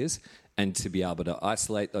areas and to be able to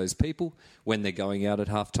isolate those people when they're going out at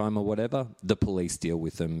halftime or whatever. The police deal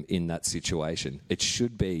with them in that situation. It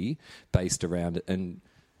should be based around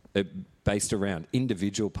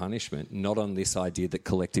individual punishment, not on this idea that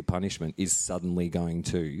collective punishment is suddenly going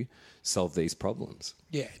to solve these problems.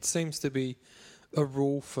 Yeah, it seems to be a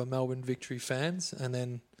rule for Melbourne Victory fans, and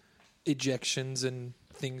then ejections and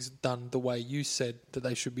things done the way you said that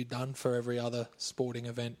they should be done for every other sporting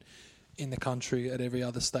event in the country at every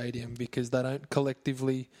other stadium, because they don't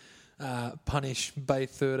collectively punish Bay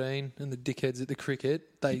 13 and the dickheads at the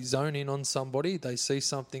cricket. They zone in on somebody, they see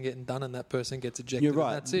something getting done, and that person gets ejected. You're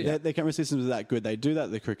right. And that's it. Their camera systems are that good. They do that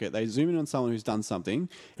at the cricket. They zoom in on someone who's done something,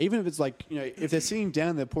 even if it's like, if they're sitting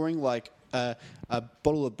down, they're pouring like a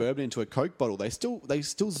bottle of bourbon into a Coke bottle. They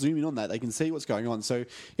still zoom in on that. They can see what's going on. So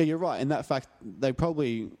yeah, you're right. In that fact, they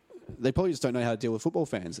probably just don't know how to deal with football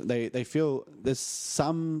fans. They feel there's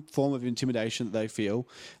some form of intimidation that they feel.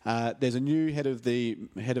 There's a new head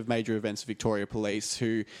of major events, Victoria Police,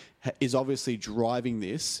 who is obviously driving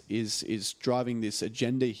this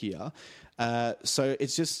agenda here. So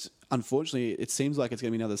it's just, unfortunately, it seems like it's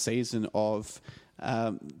going to be another season of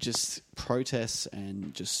just protests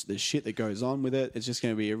and just the shit that goes on with it. It's just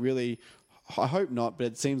going to be a really, I hope not, but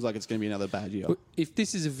it seems like it's going to be another bad year. If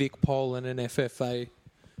this is a Vic Poll and an FFA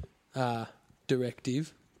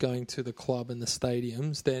directive going to the club and the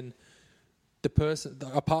stadiums, then the person,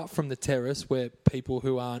 apart from the terrace where people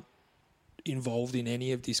who aren't involved in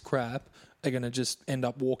any of this crap are going to just end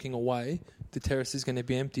up walking away, the terrace is going to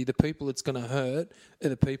be empty. The people it's going to hurt are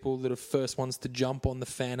the people that are first ones to jump on the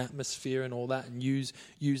fan atmosphere and all that and use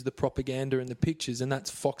the propaganda and the pictures, and that's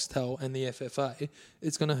Foxtel and the FFA.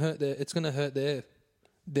 It's going to hurt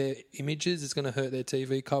their images, it's going to hurt their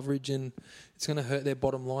TV coverage, and it's going to hurt their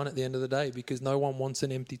bottom line at the end of the day, because no one wants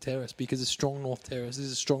an empty terrace, because a strong North Terrace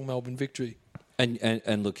is a strong Melbourne Victory.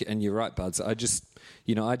 And look, and you're right, Buds. I just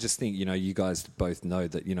think, you guys both know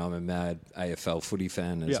that, I'm a mad AFL footy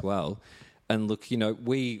fan as well. And look,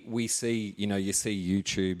 we see, you see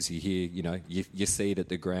YouTubes, you hear, you see it at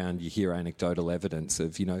the ground, you hear anecdotal evidence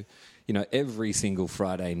of, every single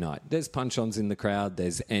Friday night. There's punch-ons in the crowd,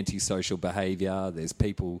 there's antisocial behaviour, there's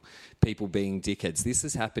people being dickheads. This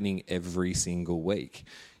is happening every single week.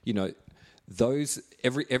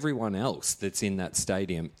 Everyone else that's in that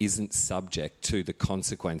stadium isn't subject to the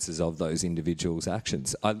consequences of those individuals'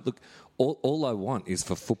 actions. All I want is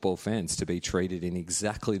for football fans to be treated in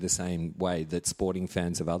exactly the same way that sporting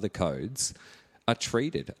fans of other codes are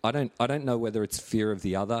treated. I don't know whether it's fear of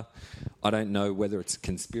the other. I don't know whether it's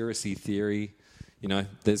conspiracy theory.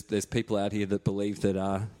 There's people out here that believe that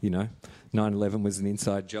 9/11 was an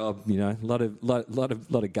inside job. A lot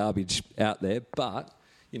of garbage out there, but.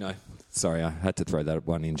 Sorry, I had to throw that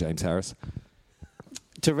one in, James Harris.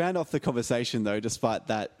 To round off the conversation, though, despite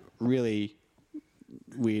that really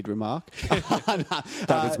weird remark, that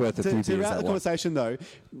was worth a few beers. To round the conversation, though,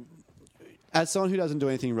 as someone who doesn't do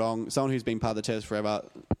anything wrong, someone who's been part of the terrace forever,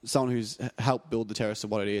 someone who's helped build the terrace to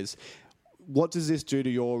what it is, what does this do to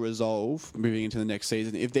your resolve moving into the next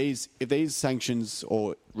season? If these sanctions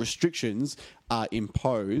or restrictions are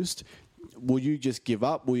imposed, will you just give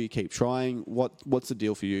up? Will you keep trying? What's the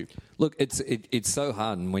deal for you? Look, it's so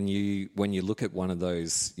hard, and when you look at one of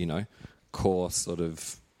those, core sort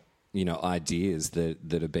of ideas that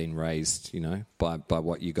have been raised, by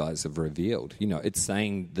what you guys have revealed. It's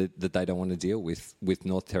saying that they don't want to deal with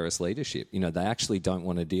North Terrace leadership. They actually don't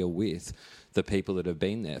want to deal with the people that have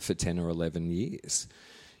been there for 10 or 11 years.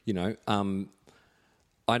 I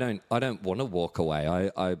don't want to walk away.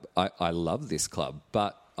 I love this club,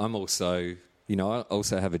 but I'm also, I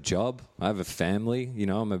also have a job. I have a family.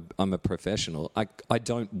 I'm a professional. I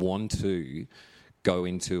don't want to go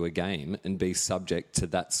into a game and be subject to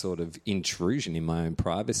that sort of intrusion in my own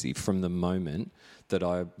privacy from the moment that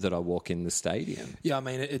I walk in the stadium. Yeah, I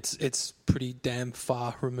mean, it's pretty damn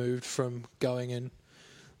far removed from going and,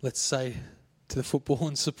 let's say, to the football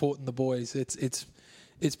and supporting the boys.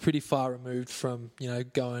 It's pretty far removed from,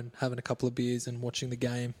 going, having a couple of beers and watching the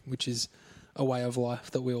game, which is a way of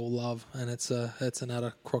life that we all love, and it's an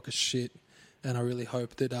utter crock of shit. And I really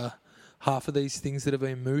hope that half of these things that have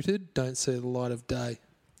been mooted don't see the light of day.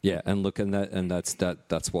 Yeah, and look,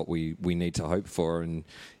 that's what we need to hope for, and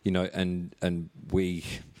we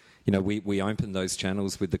opened those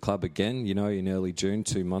channels with the club again, in early June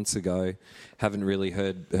 2 months ago. Haven't really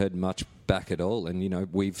heard much back at all,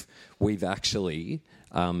 and we've actually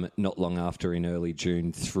not long after in early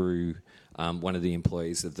June through one of the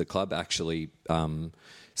employees of the club actually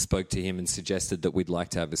spoke to him and suggested that we'd like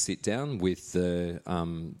to have a sit down with the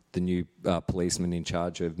new policeman in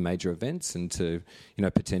charge of major events, and to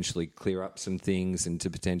potentially clear up some things, and to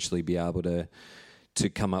potentially be able to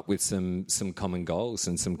come up with some common goals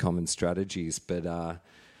and some common strategies. But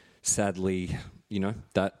sadly,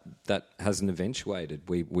 that hasn't eventuated.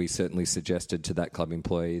 We certainly suggested to that club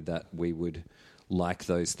employee that we would like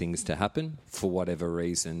those things to happen. For whatever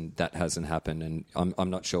reason, that hasn't happened, and I'm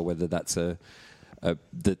not sure whether that's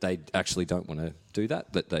that they actually don't want to do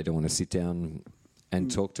that they don't want to sit down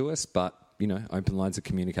and talk to us. But open lines of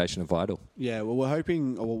communication are vital. Yeah, well,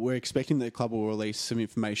 we're expecting that the club will release some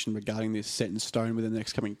information regarding this set in stone within the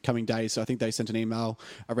next coming days. So I think they sent an email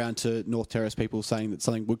around to North Terrace people saying that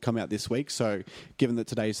something would come out this week. So given that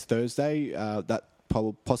today's Thursday, that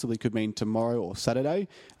possibly could mean tomorrow or Saturday.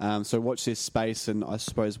 So watch this space, and I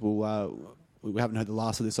suppose we haven't heard the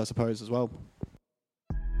last of this, I suppose, as well.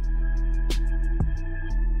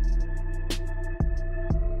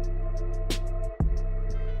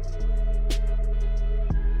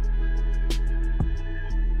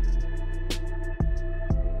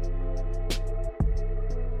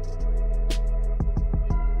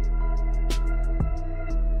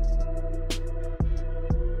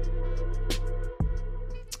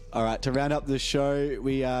 All right, to round up the show,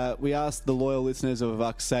 we asked the loyal listeners of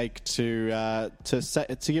Vuck's Sake to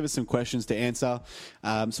give us some questions to answer.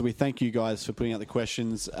 So we thank you guys for putting out the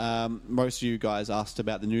questions. Most of you guys asked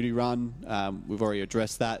about the nudie run. We've already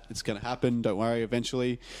addressed that. It's going to happen. Don't worry,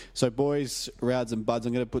 eventually. So boys, Rouds and Buds,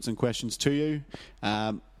 I'm going to put some questions to you.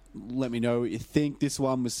 Let me know what you think. This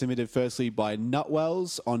one was submitted firstly by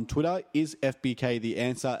Nutwells on Twitter. Is FBK the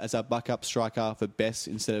answer as our backup striker for Bess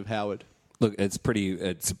instead of Howard? Look, it's a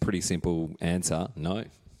pretty simple answer. No.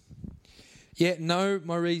 Yeah, no.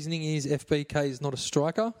 My reasoning is FBK is not a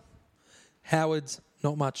striker. Howard's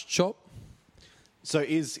not much chop. So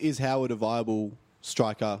is Howard a viable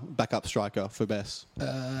striker, backup striker for Bess?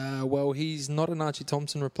 Well, he's not an Archie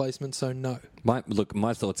Thompson replacement, so no.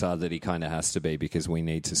 My thoughts are that he kind of has to be, because we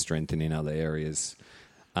need to strengthen in other areas.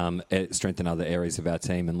 Strengthen other areas of our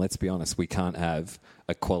team, and let's be honest, we can't have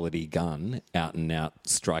a quality gun out and out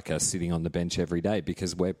striker sitting on the bench every day,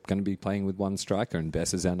 because we're going to be playing with one striker, and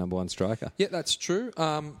Bess is our number one striker. Yeah, that's true.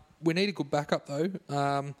 We need a good backup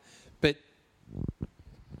though, but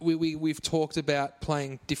we've talked about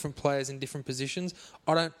playing different players in different positions.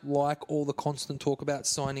 I don't like all the constant talk about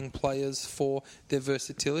signing players for their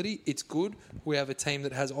versatility. It's good. We have a team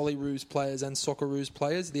that has Olyroos players and Socceroos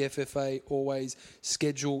players. The FFA always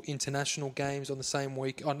schedule international games on the same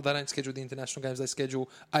week. They don't schedule the international games. They schedule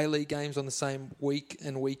A-League games on the same week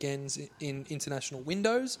and weekends in international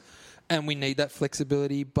windows. And we need that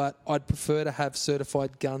flexibility, but I'd prefer to have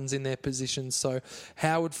certified guns in their positions. So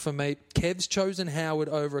Howard, for me, Kev's chosen Howard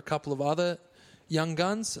over a couple of other young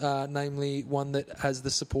guns, namely one that has the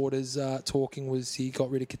supporters talking was he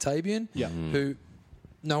got rid of Katabian, who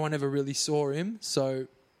no one ever really saw him. So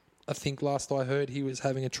I think last I heard he was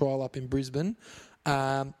having a trial up in Brisbane.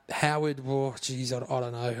 Howard, I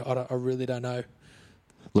don't know. I really don't know.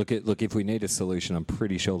 Look, if we need a solution, I'm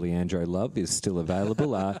pretty sure Leandro Love is still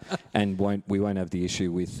available, and we won't have the issue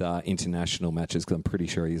with international matches, because I'm pretty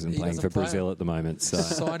sure he isn't playing for Brazil at the moment. So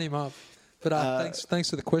sign him up. But thanks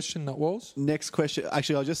for the question, Nut Walls. Next question.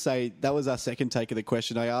 Actually, I'll just say that was our second take of the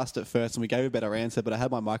question. I asked it first and we gave a better answer, but I had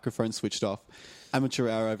my microphone switched off. Amateur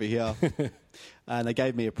hour over here. And they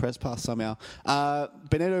gave me a press pass somehow.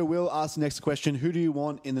 Benito will ask the next question. Who do you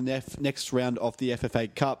want in the next round of the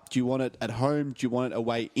FFA Cup? Do you want it at home? Do you want it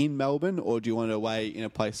away in Melbourne? Or do you want it away in a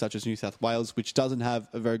place such as New South Wales, which doesn't have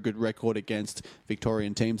a very good record against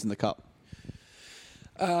Victorian teams in the Cup?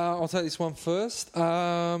 I'll take this one first.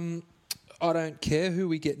 I don't care who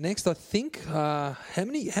we get next. I think how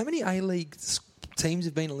many A-League teams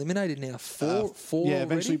have been eliminated now? Four. Yeah, already?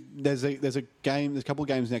 eventually there's a game. There's a couple of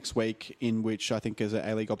games next week in which I think there's an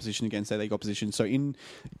A-League opposition against A-League opposition. So in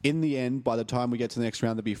the end, by the time we get to the next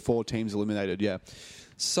round, there'll be 4 teams eliminated. Yeah.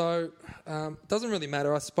 So doesn't really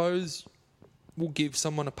matter. I suppose we'll give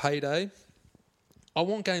someone a payday. I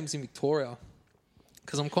want games in Victoria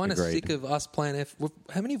because I'm kind of sick of us playing.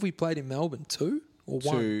 How many have we played in Melbourne? 2 or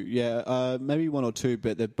 1? 2, yeah, maybe 1 or 2,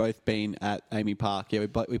 but they've both been at Amy Park. Yeah,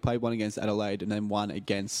 we played one against Adelaide and then one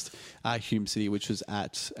against Hume City, which was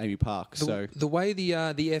at Amy Park. The way the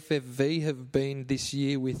FFV have been this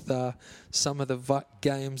year with some of the VUC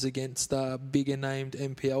games against bigger named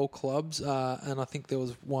NPL clubs, and I think there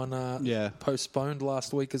was one postponed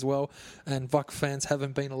last week as well, and VUC fans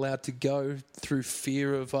haven't been allowed to go through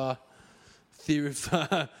fear of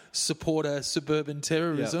supporter suburban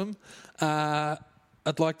terrorism. Yep.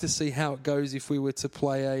 I'd like to see how it goes if we were to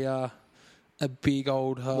play a big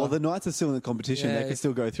old... well, the Knights are still in the competition. Yeah, they can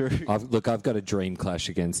still go through. I've got a dream clash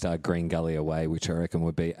against Green Gully away, which I reckon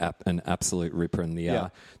would be an absolute ripper. And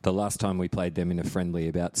the last time we played them in a friendly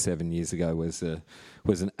about 7 years ago was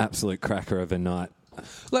an absolute cracker of a night. Well,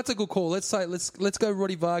 that's a good call. Let's go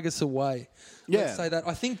Roddy Vargas away. Yeah. Let's say that.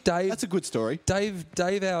 I think Dave... That's a good story. Dave,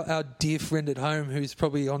 our dear friend at home, who's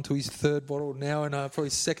probably onto his 3rd bottle now and probably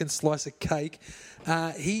 2nd slice of cake,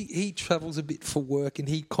 he travels a bit for work and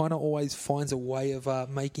he kind of always finds a way of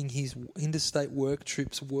making his interstate work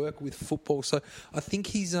trips work with football. So I think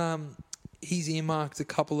he's earmarked a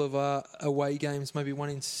couple of away games, maybe one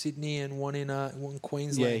in Sydney and one in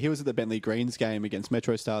Queensland. Yeah, he was at the Bentley Greens game against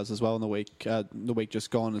Metro Stars as well in the week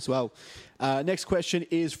just gone as well. Next question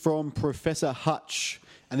is from Professor Hutch,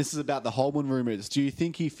 and this is about the Holman rumours. Do you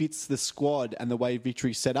think he fits the squad and the way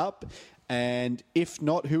Victory's set up? And if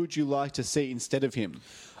not, who would you like to see instead of him?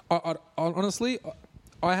 I honestly,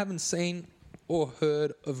 I haven't seen or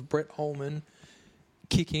heard of Brett Holman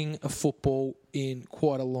kicking a football in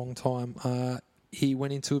quite a long time. He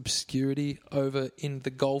went into obscurity over in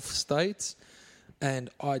the Gulf states, and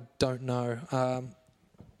I don't know.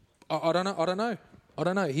 I don't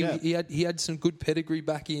know. He had some good pedigree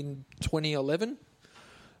back in 2011.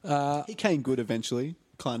 He came good eventually,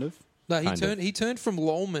 kind of. No, he turned from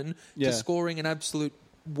Lolman to scoring an absolute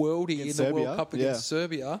worldie in the World Cup against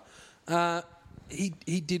Serbia.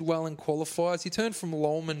 He did well in qualifiers. He turned from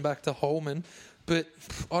Lolman back to Holman. But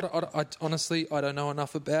I honestly, I don't know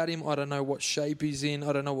enough about him. I don't know what shape he's in.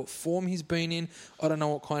 I don't know what form he's been in. I don't know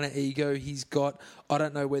what kind of ego he's got. I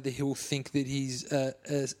don't know whether he'll think that he's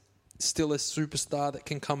still a superstar that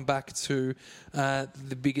can come back to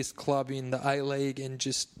the biggest club in the A-League and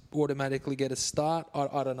just automatically get a start.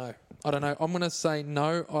 I don't know. I'm going to say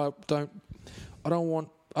no. I don't want...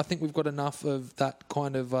 I think we've got enough of that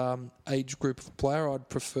kind of age group of player. I'd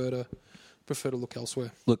prefer to look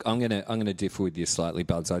elsewhere. Look, I'm gonna differ with you slightly,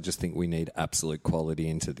 Buds. I just think we need absolute quality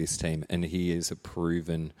into this team, and he is a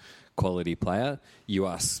proven quality player. You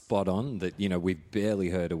are spot on that. You know, we've barely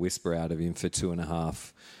heard a whisper out of him for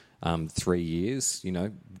 2.5, 3 years. You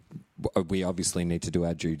know, we obviously need to do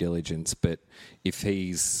our due diligence, but if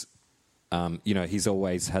he's, he's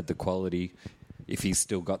always had the quality. If he's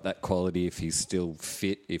still got that quality, if he's still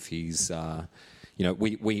fit, if he's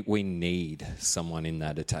we need someone in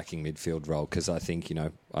that attacking midfield role because I think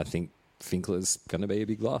Finkler's going to be a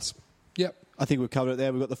big loss. Yep. I think we've covered it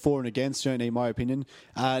there. We've got the for and against, don't need my opinion.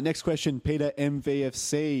 Next question, Peter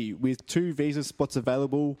MVFC. With 2 visa spots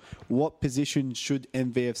available, what position should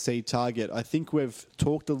MVFC target? I think we've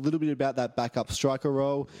talked a little bit about that backup striker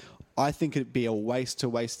role. I think it'd be a waste to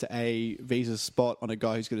waste a visa spot on a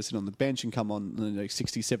guy who's going to sit on the bench and come on the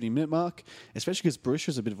 60, 70-minute mark, especially because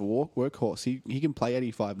Barisha's a bit of a workhorse. He can play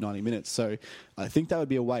 85, 90 minutes. So I think that would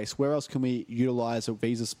be a waste. Where else can we utilise a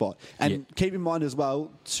visa spot? And keep in mind as well,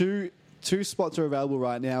 two spots are available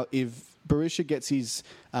right now. If Barisha gets his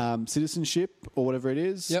citizenship or whatever it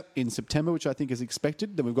is in September, which I think is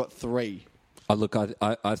expected, then we've got 3. Look,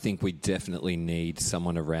 I think we definitely need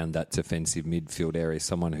someone around that defensive midfield area,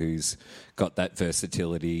 someone who's got that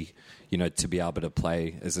versatility, to be able to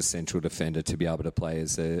play as a central defender, to be able to play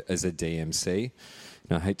as a DMC.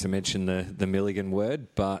 I hate to mention the Milligan word,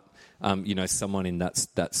 but someone in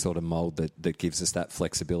that sort of mould that gives us that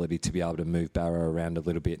flexibility to be able to move Barrow around a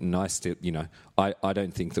little bit. And I still, I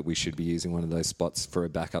don't think that we should be using one of those spots for a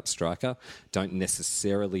backup striker. Don't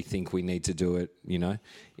necessarily think we need to do it,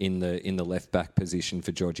 in the left back position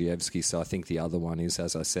for Georgievski. So I think the other one is,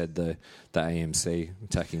 as I said, the AMC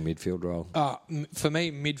attacking midfield role. For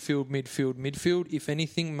me, midfield. If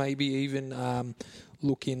anything, maybe even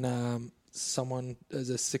someone as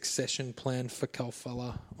a succession plan for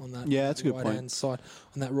Calfella on that that's a good right-hand point. side.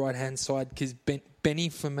 On that right-hand side, because Benny,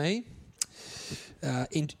 for me,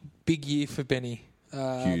 big year for Benny.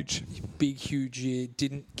 Huge year.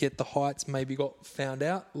 Didn't get the heights, maybe got found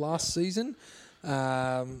out last season.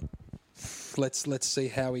 Let's see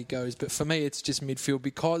how he goes. But for me, it's just midfield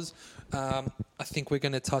because I think we're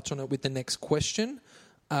going to touch on it with the next question.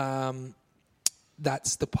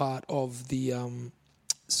 That's the part of the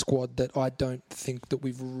squad that I don't think that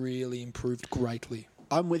we've really improved greatly.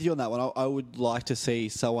 I'm with you on that one. I would like to see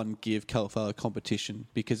someone give Calfella competition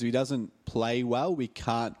because if he doesn't play well, we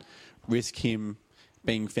can't risk him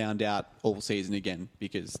being found out all season again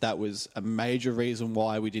because that was a major reason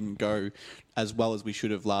why we didn't go as well as we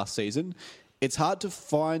should have last season. It's hard to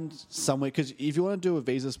find somewhere because if you want to do a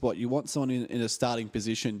visa spot, you want someone in a starting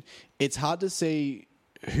position. It's hard to see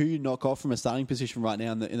who you knock off from a starting position right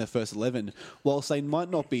now in the first 11. Whilst they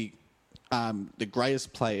might not be the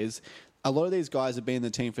greatest players, a lot of these guys have been in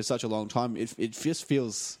the team for such a long time. It just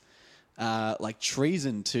feels like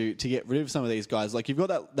treason to get rid of some of these guys. Like you've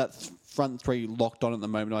got that front three locked on at the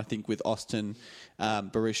moment, I think, with Austin,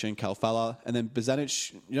 Berisha and Calfella. And then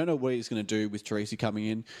Bozanic, you don't know what he's going to do with Teresi coming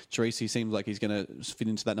in. Teresi seems like he's going to fit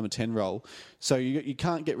into that number 10 role. So you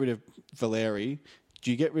can't get rid of Valeri. Do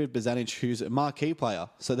you get rid of Bozanic, who's a marquee player?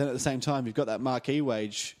 So then at the same time, you've got that marquee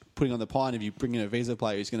wage putting on the pine if you bring in a visa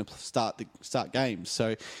player who's going to start games.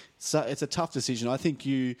 So it's a tough decision. I think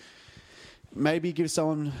you maybe give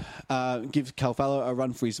Calfella a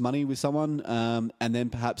run for his money with someone, and then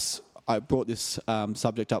perhaps I brought this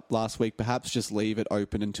subject up last week. Perhaps just leave it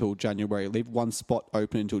open until January. Leave one spot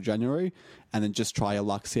open until January, and then just try your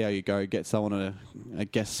luck. See how you go. Get someone on a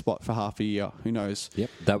guest spot for half a year. Who knows? Yep,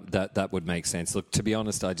 that would make sense. Look, to be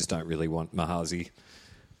honest, I just don't really want Mahazi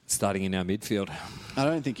starting in our midfield. I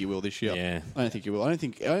don't think he will this year. Yeah. I don't think he will. I don't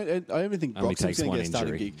even think Broxham's going to get a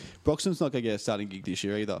starting gig. Broxham's not going to get a starting gig this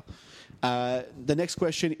year either. The next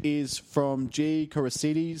question is from G.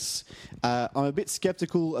 Coricides. I'm a bit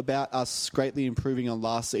sceptical about us greatly improving on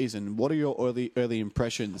last season. What are your early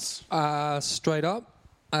impressions? Straight up,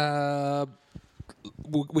 we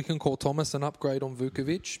can call Thomas an upgrade on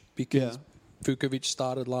Vukovic because Vukovic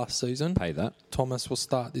started last season. Pay that. Thomas will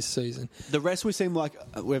start this season. The rest we seem like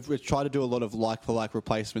we've tried to do a lot of like-for-like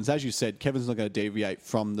replacements. As you said, Kevin's not going to deviate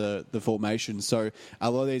from the formation. So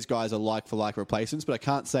a lot of these guys are like-for-like replacements, but I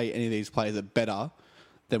can't say any of these players are better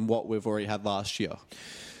than what we've already had last year.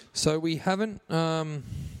 So we haven't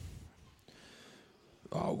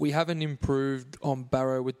improved on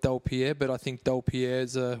Barrow with Delpierre, but I think Delpierre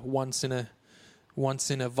is a once in a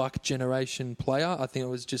VUC generation player. I think it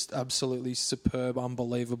was just absolutely superb,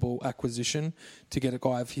 unbelievable acquisition to get a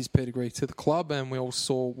guy of his pedigree to the club, and we all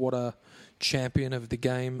saw what a champion of the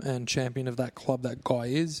game and champion of that club that guy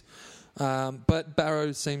is. But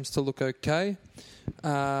Barrow seems to look okay.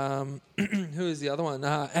 Who is the other one?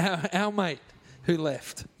 Our mate. Who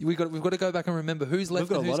left? We've got to go back and remember who's left. We've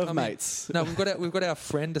got and a who's lot of coming. mates. No, we've got our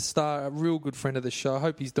friend, a real good friend of the show. I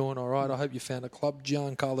hope he's doing all right. I hope you found a club,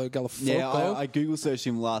 Giancarlo Galafoco. Yeah, I Google searched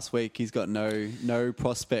him last week. He's got no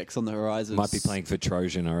prospects on the horizon. Might be playing for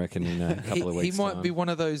Trojan, I reckon, in a couple of weeks. He might be one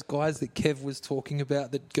of those guys that Kev was talking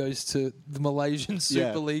about that goes to the Malaysian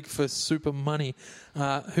Super League for super money.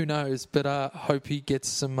 Who knows? But hope he gets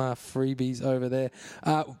some freebies over there.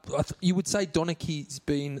 You would say Donachie's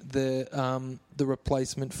been the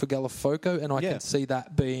replacement for Galafoco, and I can see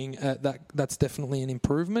that being that's definitely an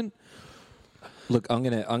improvement. Look, I'm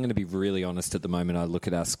gonna be really honest. At the moment, I look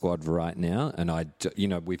at our squad right now, and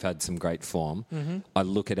we've had some great form. Mm-hmm. I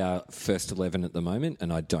look at our first 11 at the moment,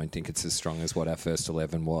 and I don't think it's as strong as what our first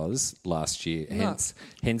 11 was last year. Hence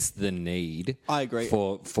the need. I agree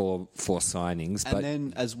for signings. And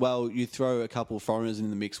then as well, you throw a couple of foreigners in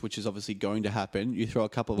the mix, which is obviously going to happen. You throw a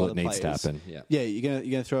couple of other players. It needs to happen. Yeah, you're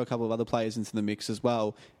gonna throw a couple of other players into the mix as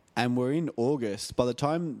well. And we're in August. By the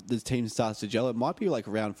time the team starts to gel, it might be like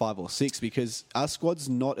around 5 or 6 because our squad's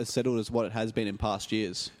not as settled as what it has been in past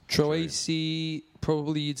years. Troisi,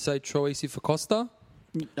 probably you'd say Troisi for Costa,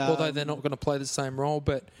 although they're not going to play the same role.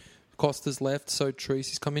 But Costa's left, so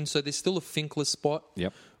Treacy's come in. So there's still a Finkler spot,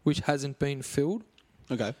 which hasn't been filled.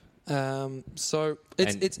 Okay. So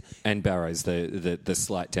it's and Barrow's the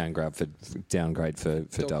slight downgrade for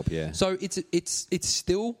Delpierre. So it's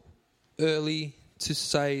still early to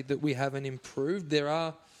say that we haven't improved. There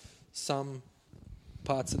are some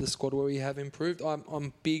parts of the squad where we have improved. I'm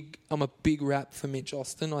a big rap for Mitch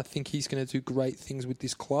Austin. I think he's going to do great things with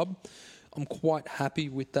this club. I'm quite happy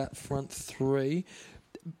with that front three.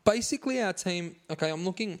 Basically, our team. Okay, I'm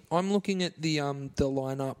looking at the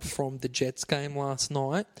lineup from the Jets game last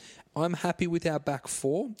night. I'm happy with our back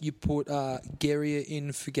four. You put Guerrier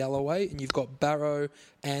in for Galloway, and you've got Barrow,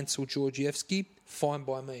 Ansel, Georgievski. Fine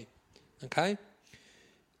by me. Okay.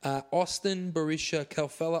 Austin, Berisha,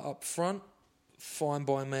 Calfella up front. Fine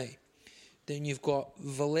by me. Then you've got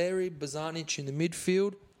Valeri, Bozanic in the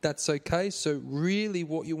midfield. That's okay. So really,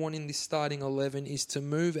 what you want in this starting 11 is to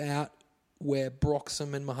move out where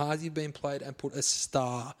Broxham and Mahazi have been played and put a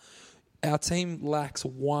star. Our team lacks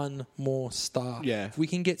one more star. Yeah. If we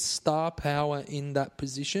can get star power in that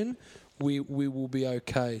position, we will be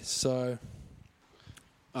okay. So,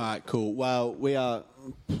 all right, cool. Well, we are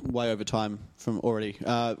way over time from already.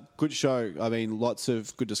 Good show. I mean, lots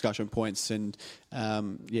of good discussion points and,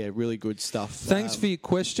 really good stuff. Thanks for your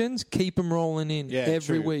questions. Keep them rolling in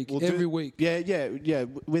every week. Week. Yeah.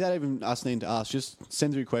 Without even us needing to ask, just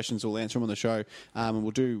send through questions. We'll answer them on the show, and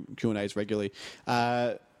we'll do Q&As regularly.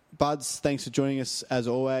 Buds, thanks for joining us as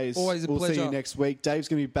always. Always a pleasure. We'll see you next week. Dave's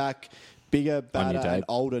going to be back bigger, badder, and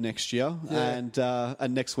older next year,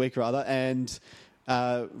 and next week rather. And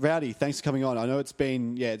Rowdy, thanks for coming on. I know it's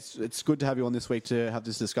been it's good to have you on this week to have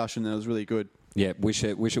this discussion. And it was really good. Yeah, wish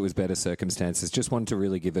it was better circumstances. Just wanted to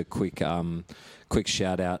really give a quick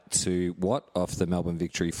shout out to Watt off the Melbourne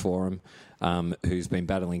Victory Forum, who's been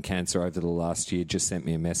battling cancer over the last year. Just sent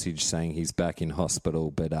me a message saying he's back in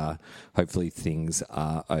hospital, but hopefully things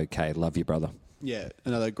are okay. Love you, brother. Yeah,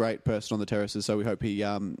 another great person on the terraces. So we hope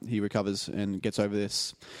he recovers and gets over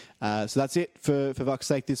this. So that's it for Vuck's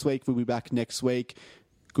sake this week. We'll be back next week.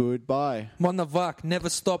 Goodbye. Mona Vuck, never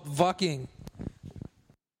stop vucking.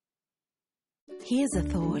 Here's a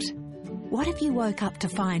thought. What if you woke up to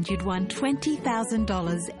find you'd won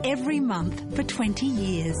 $20,000 every month for 20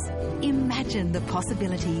 years? Imagine the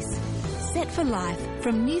possibilities. Set for Life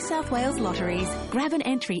from New South Wales Lotteries. Grab an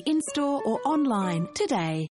entry in-store or online today.